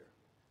exterior,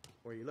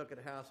 where you look at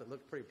a house that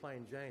looks pretty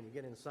plain Jane, you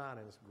get inside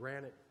and it's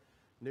granite,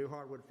 new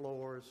hardwood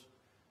floors.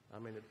 I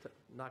mean,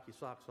 knock your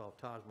socks off,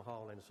 Taj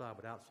Mahal inside,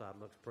 but outside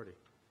looks pretty,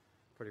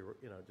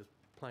 you know, just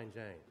plain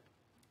Jane.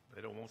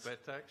 They don't want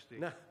that tax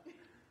deed. No.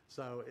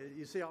 So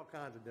you see all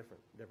kinds of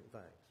different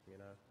things, you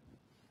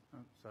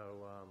know.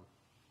 So,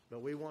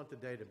 but we want the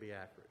data to be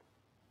accurate.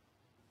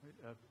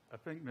 I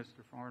think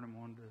Mr. Farnham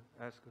wanted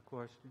to ask a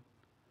question.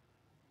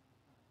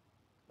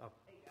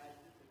 Hey guys,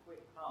 just a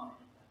quick comment.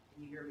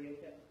 Can you hear me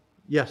okay?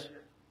 Yes.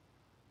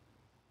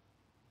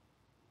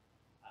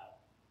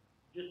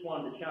 Just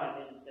wanted to chime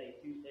in and say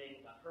two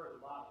things. I've heard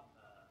a lot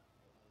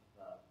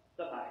of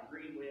stuff I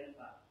agree with.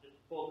 Just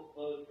full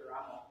disclosure,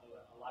 I'm also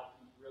a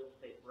licensed real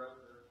estate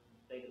broker in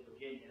the state of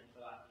Virginia,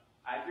 so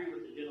I agree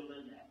with the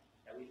gentleman that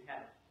we've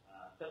had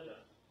such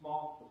a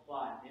small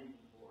supply of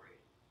inventory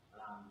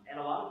and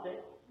a lot of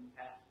sales in the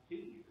past 2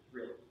 years,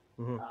 really.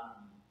 Mm-hmm.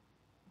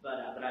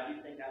 But I do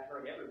think I've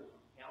heard everyone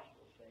on the council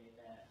say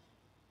that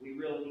we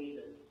really need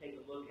to take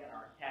a look at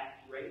our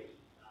tax rate.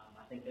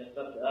 I think that's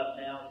up to us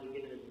now as we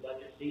get into the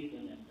budget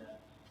season, and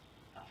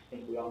I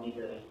think we all need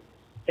to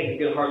take a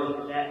good hard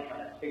look at that and try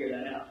to figure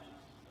that out.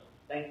 So,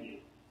 thank you.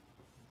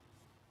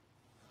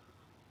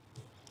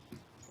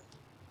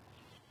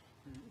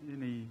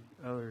 Any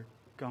other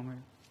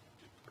comments,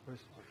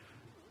 questions?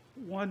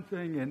 One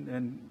thing,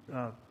 and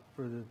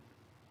for the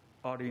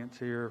audience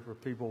here, for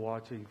people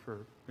watching, for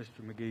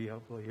Mr. McGee,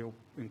 hopefully he'll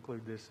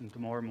include this in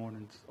tomorrow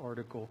morning's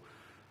article.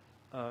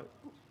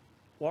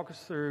 Walk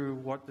us through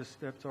what the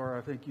steps are.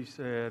 I think you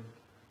said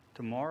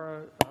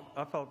tomorrow.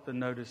 I thought the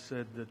notice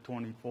said the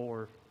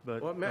 24th,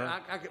 but Well,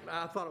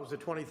 I thought it was the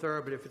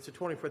 23rd, but if it's the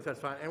 24th, that's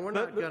fine. And we're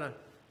not going to.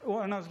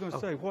 Well, and I was going to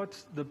say,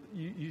 what's the?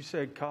 You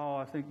said call.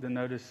 I think the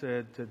notice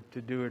said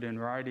to do it in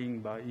writing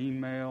by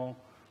email,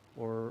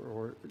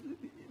 or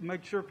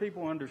make sure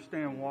people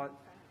understand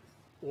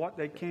what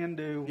they can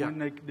do, when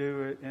they can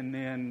do it, and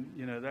then,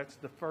 you know, that's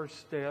the first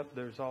step.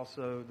 There's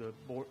also the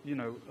board, you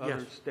know,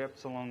 other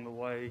steps along the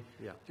way.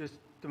 Yeah. Just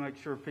to make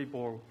sure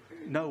people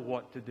know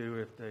what to do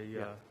if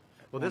they.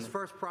 Well, this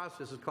first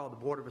process is called the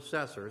Board of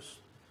Assessors,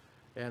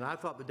 and I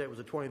thought the date was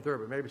the 23rd,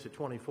 but maybe it's the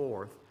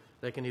 24th.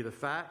 They can either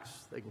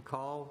fax, they can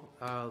call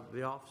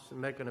the office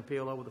and make an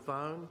appeal over the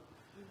phone,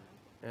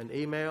 and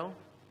email.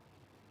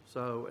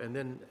 So, and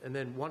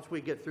then once we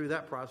get through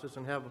that process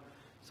and have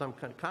some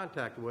kind of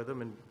contact with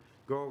them and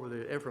go over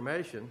the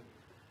information,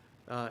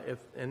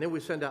 and then we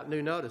send out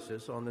new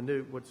notices on the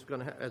new what's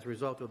going to as a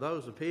result of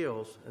those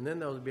appeals, and then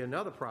there'll be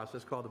another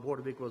process called the Board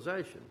of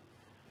Equalization,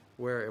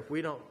 where if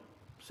we don't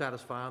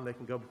satisfy them, they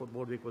can go before the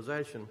Board of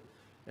Equalization,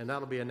 and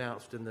that'll be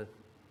announced in the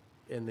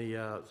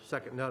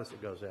second notice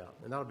that goes out,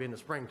 and that'll be in the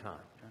springtime.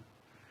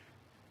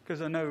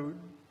 Because I know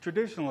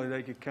traditionally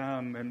they could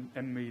come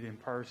and meet in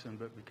person,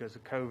 but because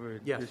of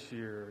COVID this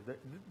year,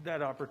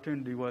 that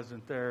opportunity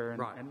wasn't there.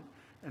 And,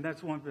 and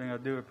that's one thing I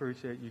do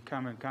appreciate you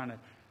coming, kind of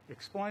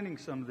explaining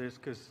some of this,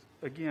 because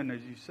again,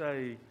 as you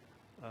say,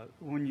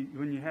 when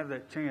you have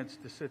that chance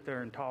to sit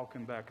there and talk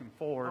and back and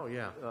forth,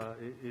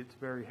 it's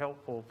very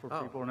helpful for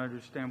people to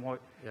understand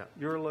what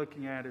you're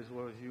looking at, as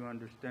well as you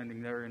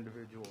understanding their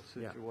individual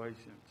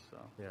situations. So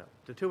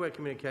the two-way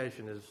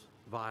communication is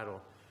vital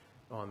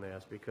on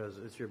this, because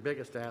it's your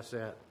biggest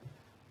asset,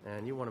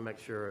 and you want to make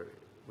sure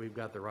we've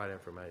got the right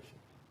information.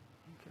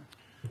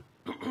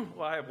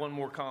 Well, I have one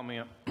more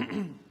comment.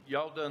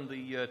 Y'all done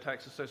the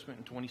tax assessment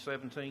in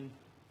 2017?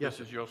 Yes.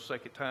 This is your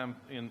second time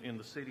in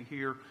the city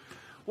here.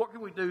 What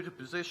can we do to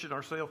position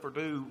ourselves, or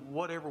do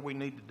whatever we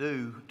need to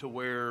do to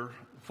where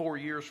 4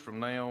 years from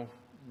now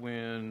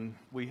when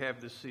we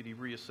have this city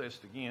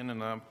reassessed again,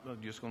 and I'm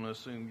just going to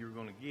assume you're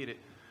going to get it,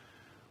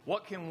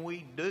 what can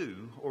we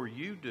do or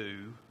you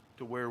do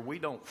to where we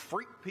don't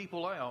freak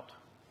people out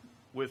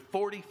with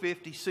 40,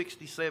 50,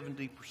 60,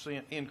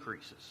 70%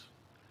 increases?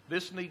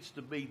 This needs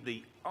to be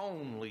the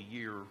only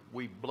year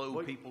we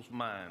blow people's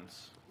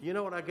minds. You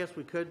know what I guess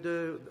we could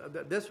do?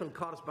 This one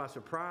caught us by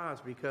surprise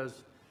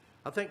because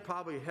I think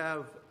probably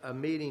have a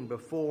meeting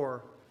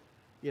before,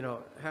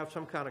 have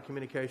some kind of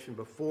communication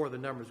before the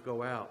numbers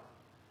go out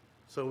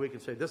so we can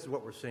say this is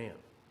what we're seeing,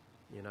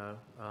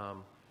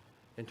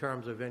 in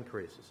terms of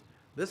increases.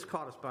 This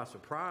caught us by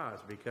surprise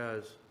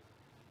because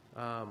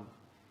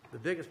the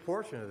biggest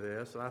portion of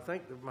this, and I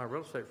think that my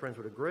real estate friends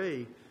would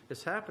agree,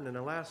 has happened in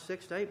the last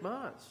 6 to 8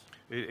 months.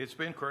 It's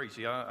been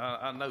crazy.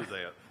 I know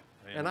that.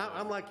 And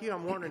I'm like you.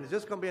 I'm wondering, is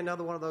this going to be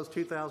another one of those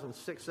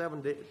 2006,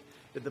 7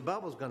 that the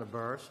bubble's going to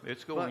burst?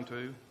 It's going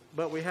to.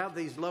 But we have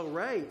these low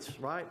rates,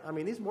 right? I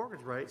mean, these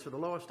mortgage rates are the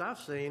lowest I've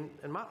seen,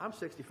 and I'm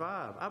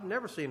 65. I've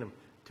never seen them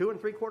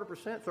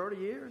 2.75%, 30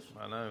 years.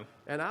 I know.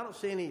 And I don't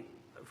see any,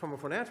 from a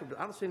financial,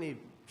 I don't see any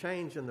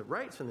change in the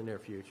rates in the near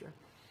future,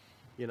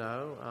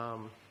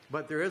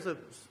 But there's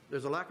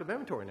a lack of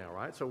inventory now,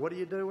 right? So what do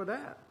you do with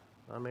that?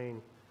 I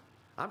mean,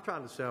 I'm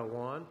trying to sell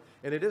one,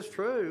 and it is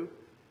true.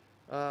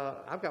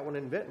 I've got one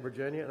in Benton,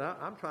 Virginia, and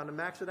I'm trying to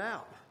max it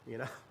out,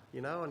 and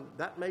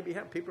that may be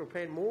happening. People are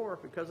paying more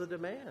because of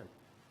demand.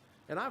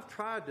 And I've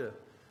tried to,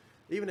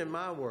 even in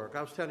my work,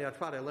 I was telling you, I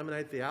try to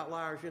eliminate the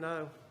outliers,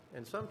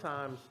 and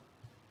sometimes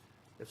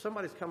if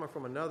somebody's coming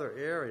from another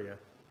area,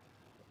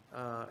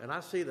 and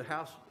I see the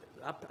house,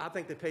 I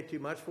think they pay too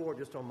much for it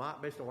just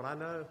based on what I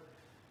know.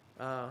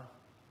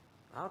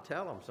 I'll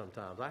tell them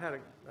sometimes. I had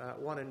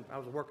I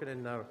was working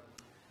in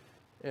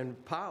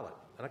Pilot,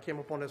 and I came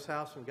up on this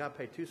house and got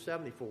paid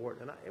 $270 for it,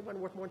 and it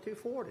wasn't worth more than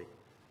 $240.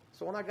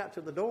 So when I got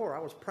to the door, I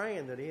was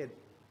praying that he had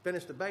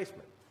finished the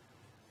basement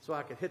so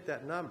I could hit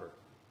that number.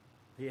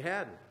 He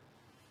hadn't.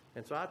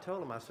 And so I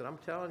told him, I said, I'm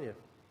telling you,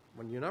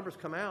 when your numbers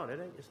come out,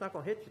 it's not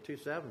going to hit you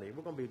 $270.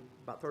 We're going to be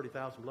about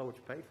 $30,000 below what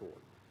you paid for it.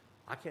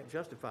 I can't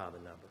justify the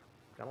number.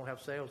 I don't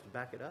have sales to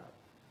back it up.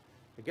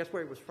 And guess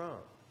where he was from?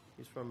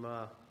 He's from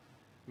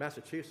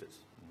Massachusetts.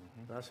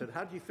 Mm-hmm. And I said,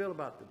 how do you feel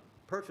about the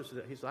purchase of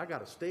it? He said, I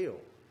got a steal.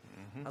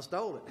 Mm-hmm. I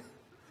stole it.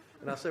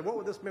 And I said, what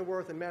would this be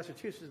worth in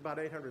Massachusetts? About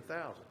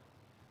 $800,000.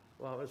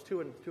 Well, it was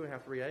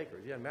 2.5, 3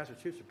 acres. Yeah, in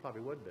Massachusetts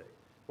probably would be.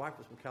 Wife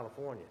was from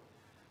California.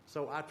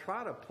 So I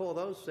try to pull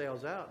those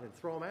sales out and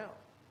throw them out.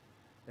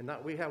 And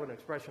we have an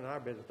expression in our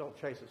business, don't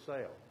chase a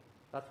sale.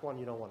 That's one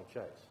you don't want to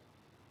chase.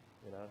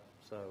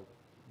 So,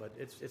 but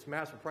it's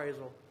mass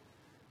appraisal.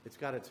 It's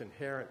got its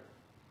inherent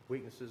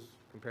weaknesses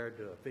compared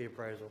to a fee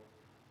appraisal.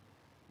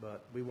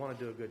 But we want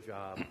to do a good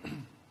job.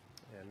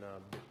 And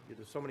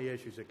there's so many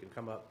issues that can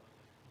come up,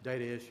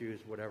 data issues,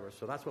 whatever.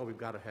 So that's what we've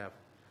got to have.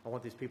 I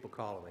want these people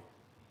calling me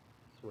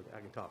so I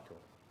can talk to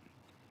them.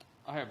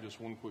 I have just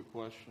one quick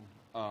question.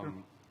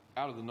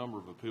 Out of the number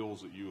of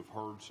appeals that you have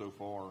heard so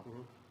far,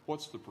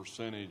 what's the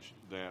percentage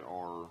that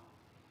are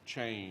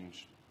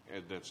changed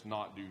that's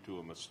not due to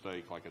a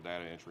mistake, like a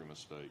data entry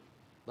mistake?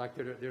 Like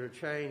they're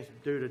changed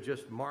due to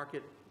just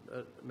market,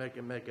 make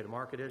it a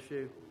market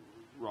issue?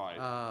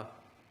 Right.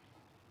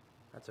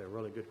 That's a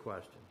really good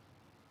question.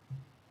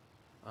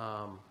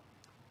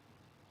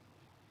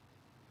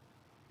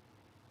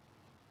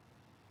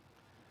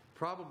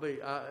 Probably,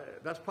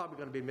 that's probably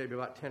going to be maybe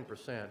about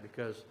 10%,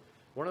 because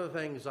one of the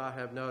things I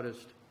have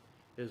noticed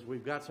is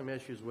we've got some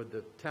issues with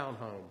the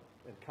townhome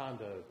and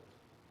condo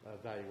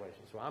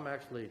valuation. So I'm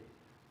actually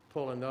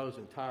pulling those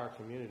entire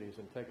communities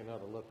and taking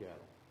another look at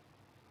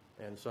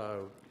them. And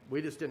so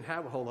we just didn't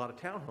have a whole lot of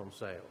townhome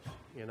sales,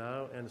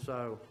 And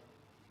so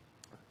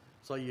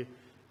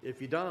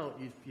if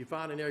you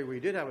find an area where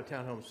you did have a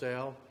townhome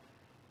sale,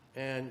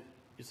 and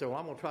you say, well,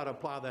 I'm going to try to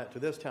apply that to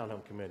this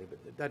townhome community,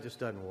 but that just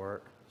doesn't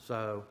work.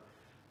 So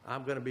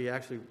I'm going to be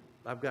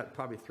I've got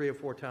probably 3 or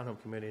 4 townhome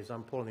communities.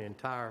 I'm pulling the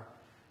entire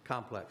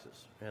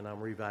complexes, and I'm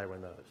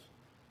revaluing those.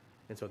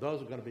 And so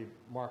those are going to be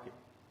market.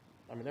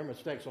 I mean, there are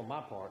mistakes on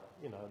my part,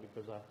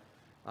 because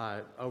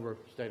I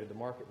overstated the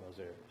market in those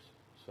areas.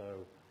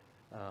 So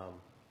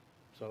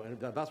and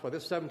that's why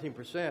this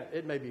 17%,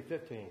 it may be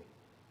 15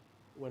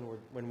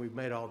 when we've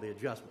made all the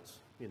adjustments.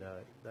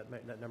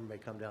 That number may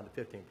come down to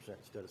 15%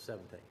 instead of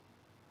 17.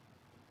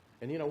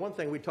 And one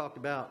thing we talked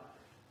about,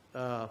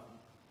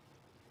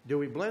 do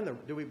we blend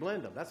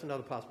them? That's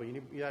another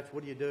possibility. You ask,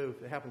 what do you do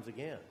if it happens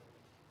again?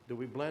 Do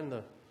we blend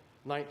the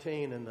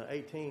 19 and the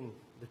 18,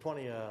 the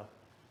 20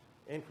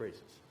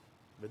 increases?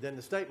 But then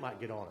the state might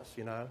get on us,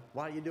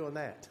 Why are you doing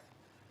that?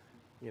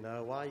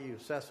 Why are you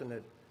assessing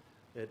it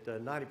at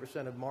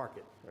 90% of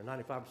market or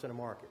 95% of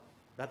market?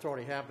 That's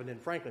already happened in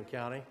Franklin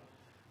County.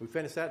 We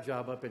finished that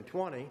job up in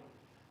 20,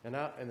 and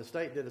the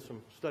state did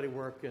some study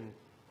work in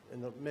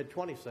the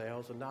mid-20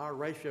 sales, and now our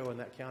ratio in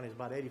that county is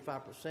about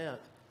 85%. We're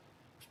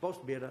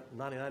supposed to be at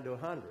 99 to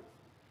 100.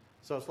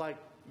 So it's like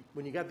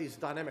when you got these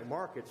dynamic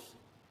markets,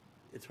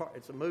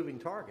 it's a moving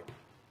target.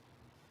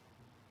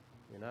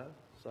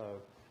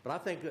 So, but I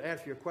think to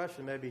answer your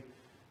question, maybe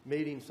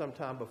meeting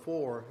sometime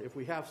before, if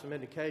we have some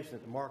indication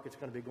that the market's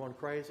going to be going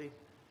crazy,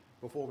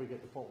 before we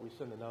get to the point we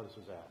send the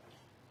notices out.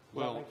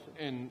 Well,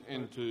 and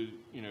to,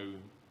 you know,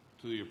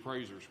 to the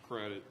appraiser's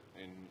credit,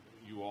 and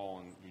you all,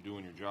 and you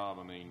doing your job,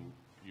 I mean,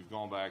 you've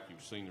gone back,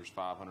 you've seen there's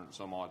 500 and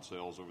some odd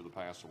sales over the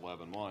past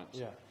 11 months.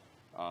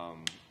 Yeah.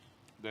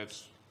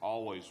 That's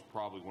always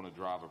probably going to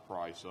drive a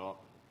price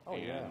up. Oh,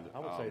 and, yeah, I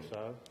would say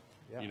so.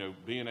 Yeah. You know,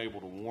 being able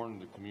to warn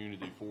the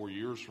community 4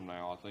 years from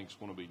now, I think is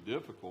going to be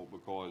difficult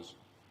because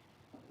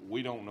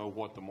we don't know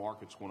what the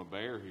market's going to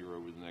bear here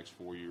over the next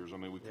 4 years. I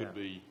mean, we could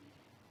be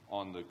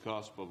on the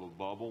cusp of a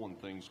bubble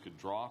and things could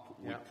drop.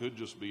 We could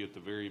just be at the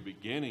very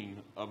beginning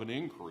of an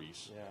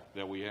increase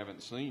that we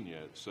haven't seen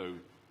yet. So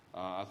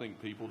I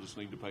think people just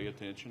need to pay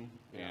attention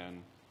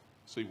and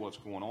see what's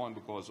going on,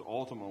 because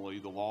ultimately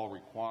the law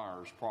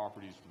requires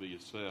properties to be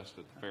assessed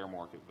at the fair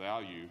market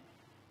value.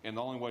 And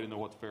the only way to know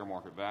what the fair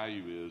market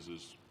value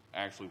is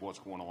actually what's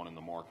going on in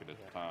the market at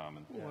the time.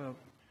 And,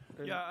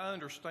 yeah, I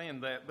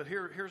understand that, but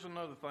here's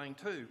another thing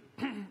too,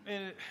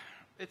 and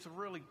it's a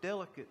really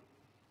delicate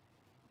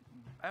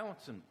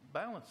balancing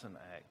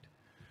act.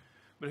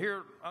 But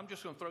here, I'm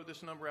just going to throw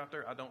this number out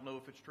there. I don't know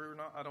if it's true or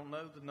not. I don't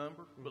know the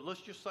number, but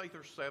let's just say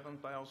there's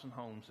 7,000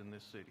 homes in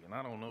this city, and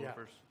I don't know if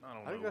there's.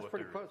 I think that's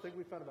pretty close. I think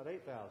we found about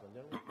 8,000,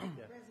 didn't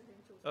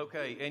we?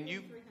 Okay, and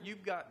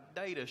you've got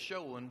data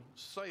showing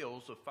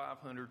sales of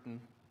 500 and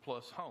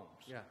plus homes.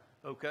 Yeah.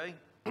 Okay.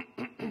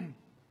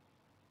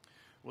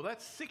 Well,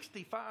 that's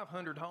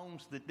 6,500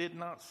 homes that did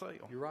not sell.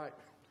 You're right.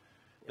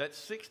 That's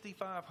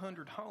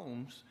 6,500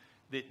 homes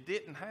that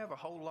didn't have a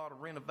whole lot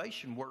of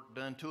renovation work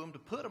done to them to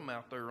put them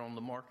out there on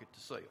the market to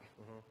sell.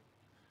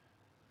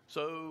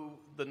 So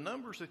the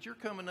numbers that you're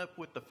coming up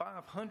with, the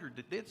 500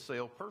 that did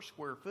sell per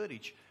square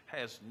footage,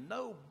 has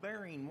no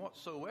bearing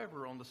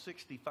whatsoever on the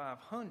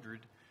 6,500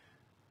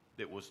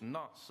 that was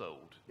not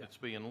sold, that's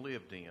being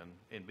lived in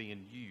and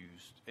being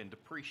used and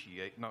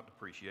not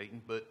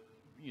depreciating, but,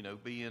 you know,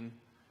 being,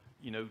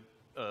 you know,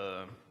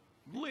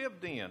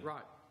 lived in.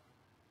 Right.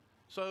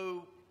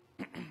 So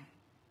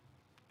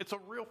it's a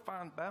real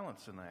fine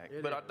balancing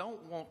act, but I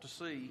don't want to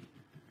see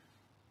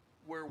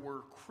where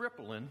we're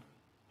crippling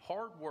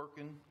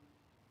hardworking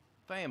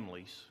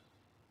families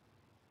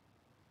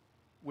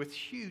with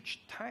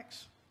huge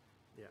tax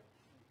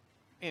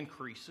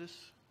increases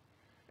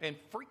and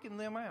freaking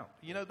them out.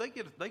 You know, they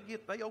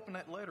open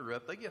that letter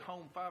up. They get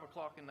home 5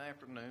 o'clock in the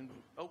afternoon,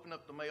 open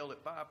up the mail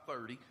at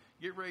 5:30,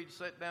 get ready to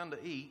sit down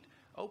to eat,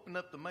 open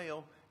up the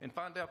mail, and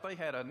find out they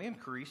had an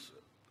increase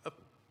of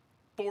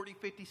 40,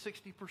 50,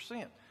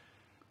 60%.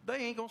 They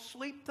ain't going to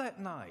sleep that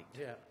night.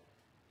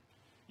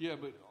 Yeah,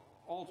 but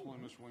ultimately,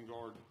 Mr.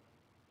 Wingard,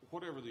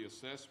 whatever the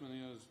assessment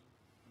is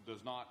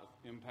does not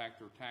impact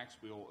their tax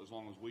bill as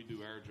long as we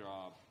do our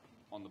job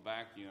on the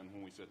back end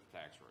when we set the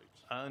tax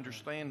rates. I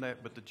understand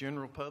that, but the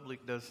general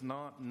public does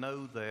not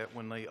know that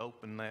when they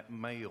open that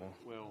mail.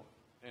 Well,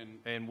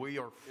 and we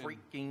are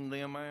freaking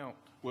them out.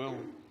 Well,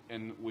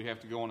 and we have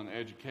to go on an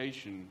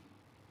education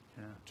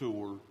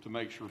tour to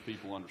make sure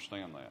people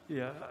understand that.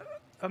 Yeah,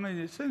 I mean,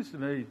 it seems to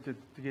me,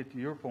 to get to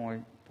your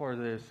point, part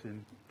of this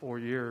in 4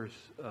 years,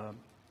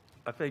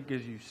 I think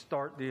as you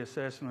start the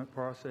assessment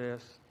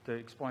process, to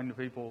explain to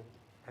people,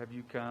 have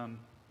you come,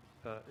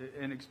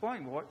 and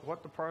explain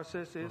what the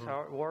process is,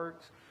 how it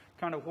works,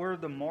 kind of where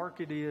the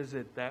market is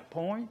at that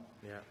point.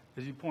 Yeah.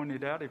 As you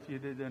pointed out, if you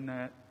did done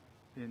that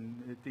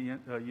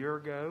a year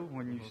ago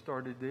when you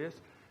started this,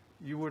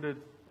 you would have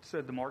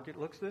said the market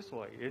looks this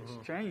way. It's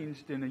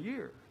changed in a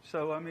year.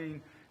 So, I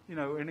mean, you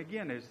know, and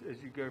again, as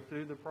you go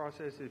through the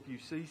process, if you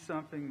see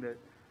something that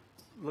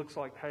looks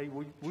like, hey,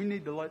 we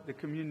need to let the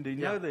community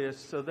know this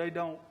so they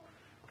don't,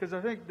 because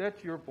I think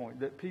that's your point,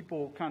 that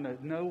people kind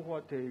of know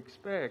what to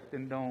expect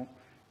and don't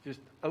just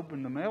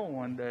open the mail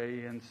one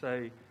day and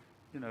say,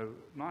 you know,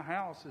 my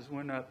house has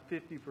went up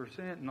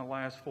 50% in the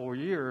last 4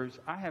 years.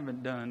 I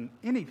haven't done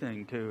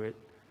anything to it.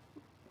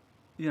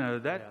 You know,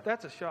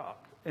 that's a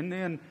shock. And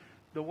then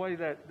the way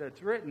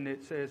that's written,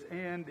 it says,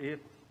 and if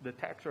the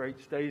tax rate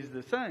stays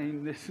the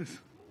same, this is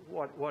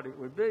what it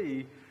would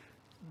be.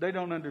 They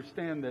don't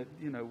understand that,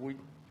 you know,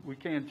 we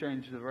can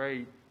change the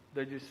rate.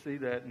 They just see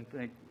that and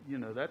think, you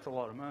know, that's a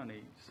lot of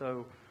money.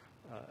 So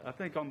I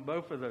think on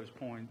both of those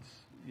points,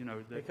 you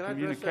know, the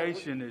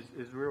communication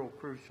is real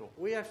crucial.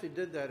 We actually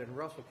did that in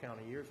Russell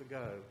County years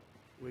ago.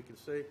 We could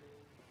see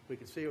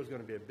it was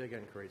going to be a big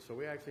increase. So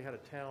we actually had a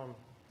town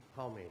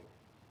hall meeting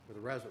where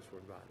the residents were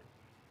invited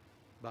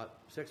about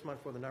 6 months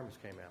before the numbers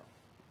came out.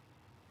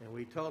 And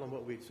we told them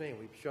what we'd seen.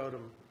 We showed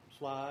them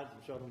slides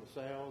and showed them the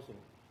sales and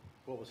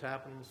what was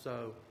happening.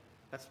 So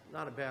that's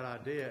not a bad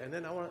idea. And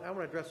then I want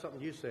to address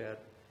something you said.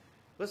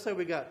 Let's say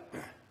we got,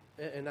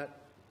 and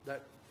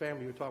that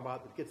family you were talking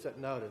about that gets that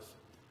notice,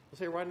 let's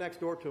say right next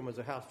door to them is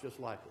a house just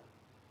like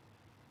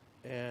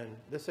it. And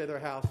let's say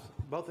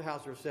both the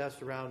houses are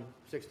assessed around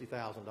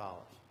 $60,000.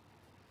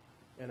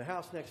 And the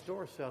house next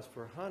door sells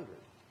for $100,000.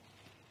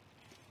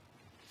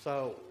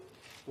 So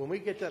when we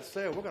get that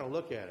sale, we're going to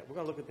look at it. We're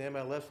going to look at the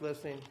MLS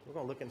listing. We're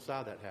going to look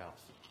inside that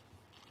house.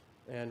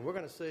 And we're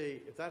going to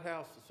see if that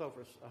house is sold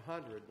for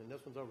 100 and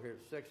this one's over here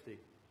at 60,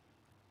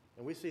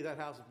 and we see that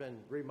house has been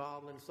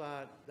remodeled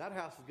inside, that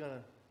house is going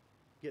to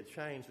get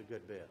changed a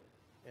good bit.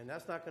 And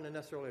that's not going to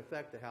necessarily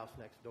affect the house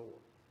next door.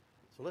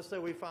 So let's say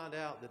we find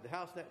out that the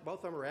house,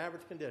 both of them are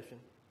average condition.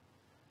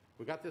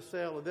 We got this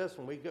sale of this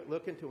one. We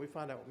look into it, we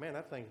find out, man,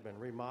 that thing's been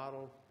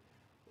remodeled.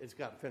 It's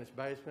got a finished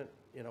basement.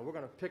 You know, we're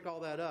going to pick all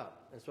that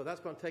up. And so that's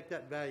going to take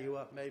that value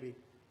up maybe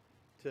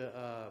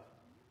to,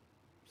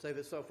 say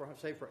this so for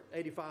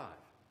 85.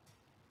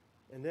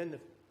 And then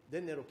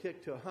it'll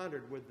kick to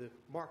 100 with the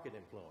market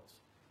influence.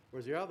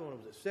 Whereas the other one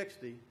was at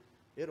 60,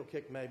 it'll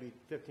kick maybe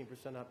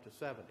 15% up to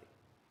 70.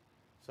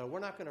 So we're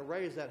not going to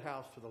raise that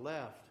house to the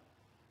left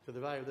to the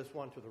value of this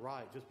one to the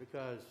right just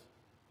because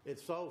it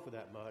sold for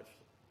that much,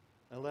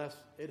 unless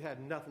it had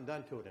nothing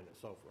done to it and it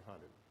sold for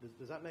 100.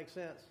 Does that make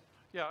sense?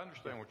 Yeah, I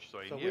understand what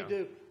you're saying.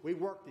 So we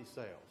work these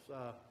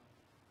sales.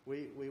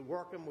 We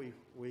work them.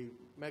 We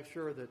make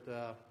sure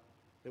that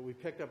we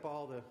pick up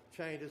all the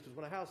changes, because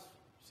when a house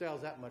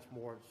sells that much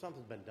more,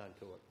 something's been done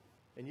to it,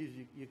 and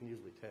you can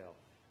usually tell.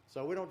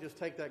 So we don't just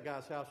take that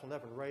guy's house on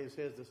left and raise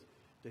his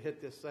to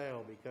hit this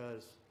sale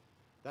because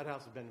that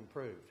house has been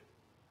improved.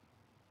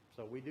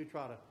 So we do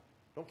try to,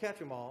 don't catch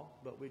them all,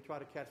 but we try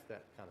to catch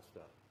that kind of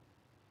stuff.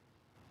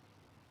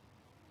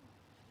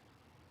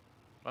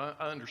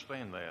 I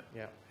understand that.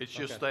 Yeah. It's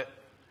just Okay.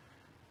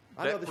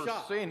 that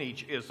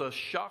percentage is a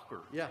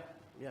shocker. Yeah.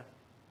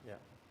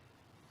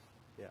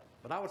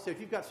 But I would say if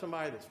you've got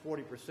somebody that's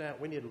 40%,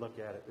 we need to look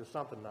at it. There's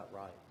something not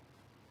right.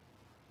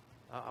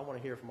 I want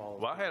to hear from all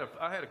of Well, them.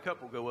 I had a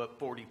couple go up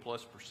 40+%,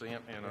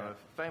 and a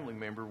family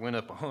member went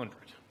up 100.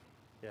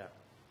 Yeah.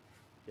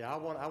 I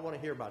want to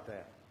hear about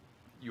that.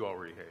 You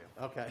already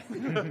have. Okay.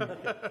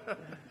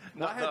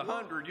 Not the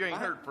 100. You ain't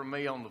heard from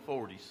me on the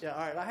 40s. Yeah. All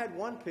right. I had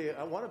one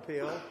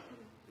appeal.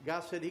 The guy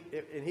said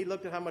he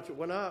looked at how much it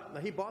went up. Now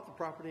he bought the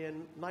property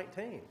in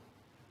 19.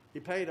 He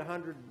paid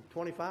 $125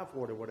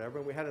 for it or whatever,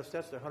 and we had it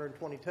assessed at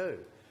 $122.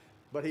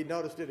 But he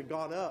noticed it had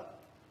gone up,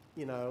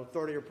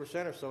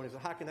 30% or so, and he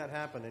said, "How can that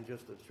happen in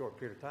just a short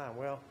period of time?"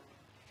 Well,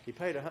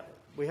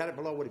 we had it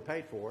below what he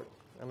paid for it,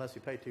 unless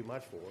he paid too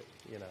much for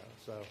it,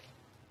 So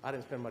I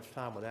didn't spend much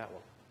time with that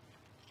one.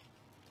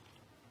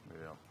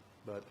 Yeah.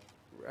 But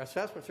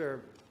assessments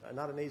are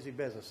not an easy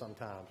business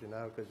sometimes,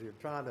 because you're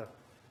trying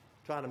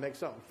to make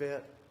something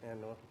fit,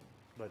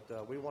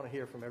 but we want to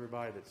hear from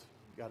everybody that's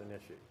got an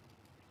issue.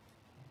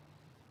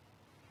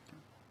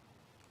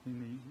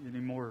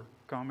 Any more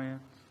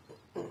comments,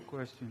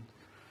 questions?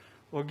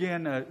 Well,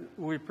 again,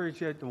 we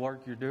appreciate the work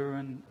you're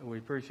doing. We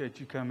appreciate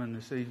you coming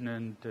this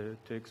evening to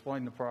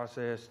explain the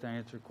process, to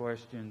answer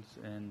questions.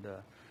 And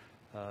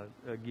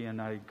again,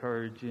 I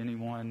encourage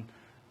anyone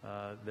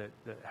that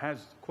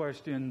has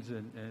questions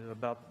and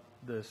about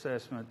the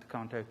assessment to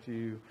contact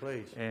you.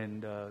 Please.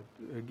 And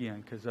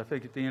again, because I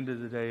think at the end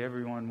of the day,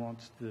 everyone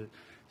wants to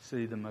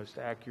see the most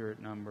accurate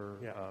number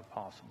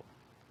possible.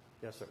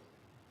 Yes, sir.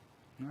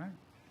 All right.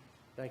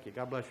 Thank you.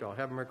 God bless you all.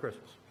 Have a Merry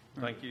Christmas.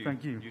 Thank you.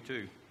 Thank you. You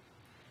too.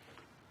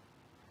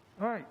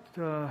 All right.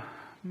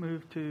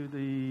 Move to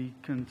the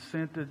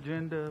consent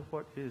agenda.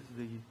 What is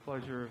the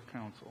pleasure of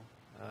council?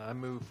 I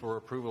move for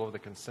approval of the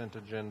consent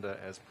agenda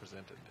as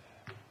presented.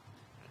 Okay,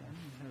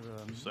 we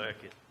have a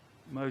Second.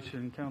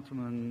 motion,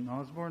 Councilman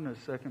Osborne, a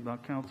second by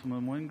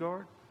Councilman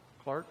Wingard.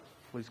 Clerk,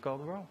 please call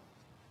the roll.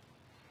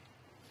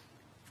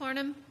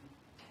 Farnum.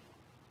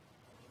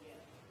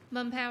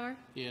 Mumpower.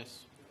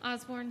 Yes.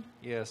 Osborne.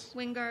 Yes.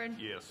 Wingard.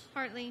 Yes.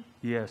 Hartley.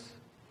 Yes.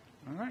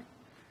 All right.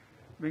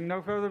 Being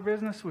no further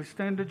business, we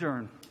stand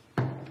adjourned.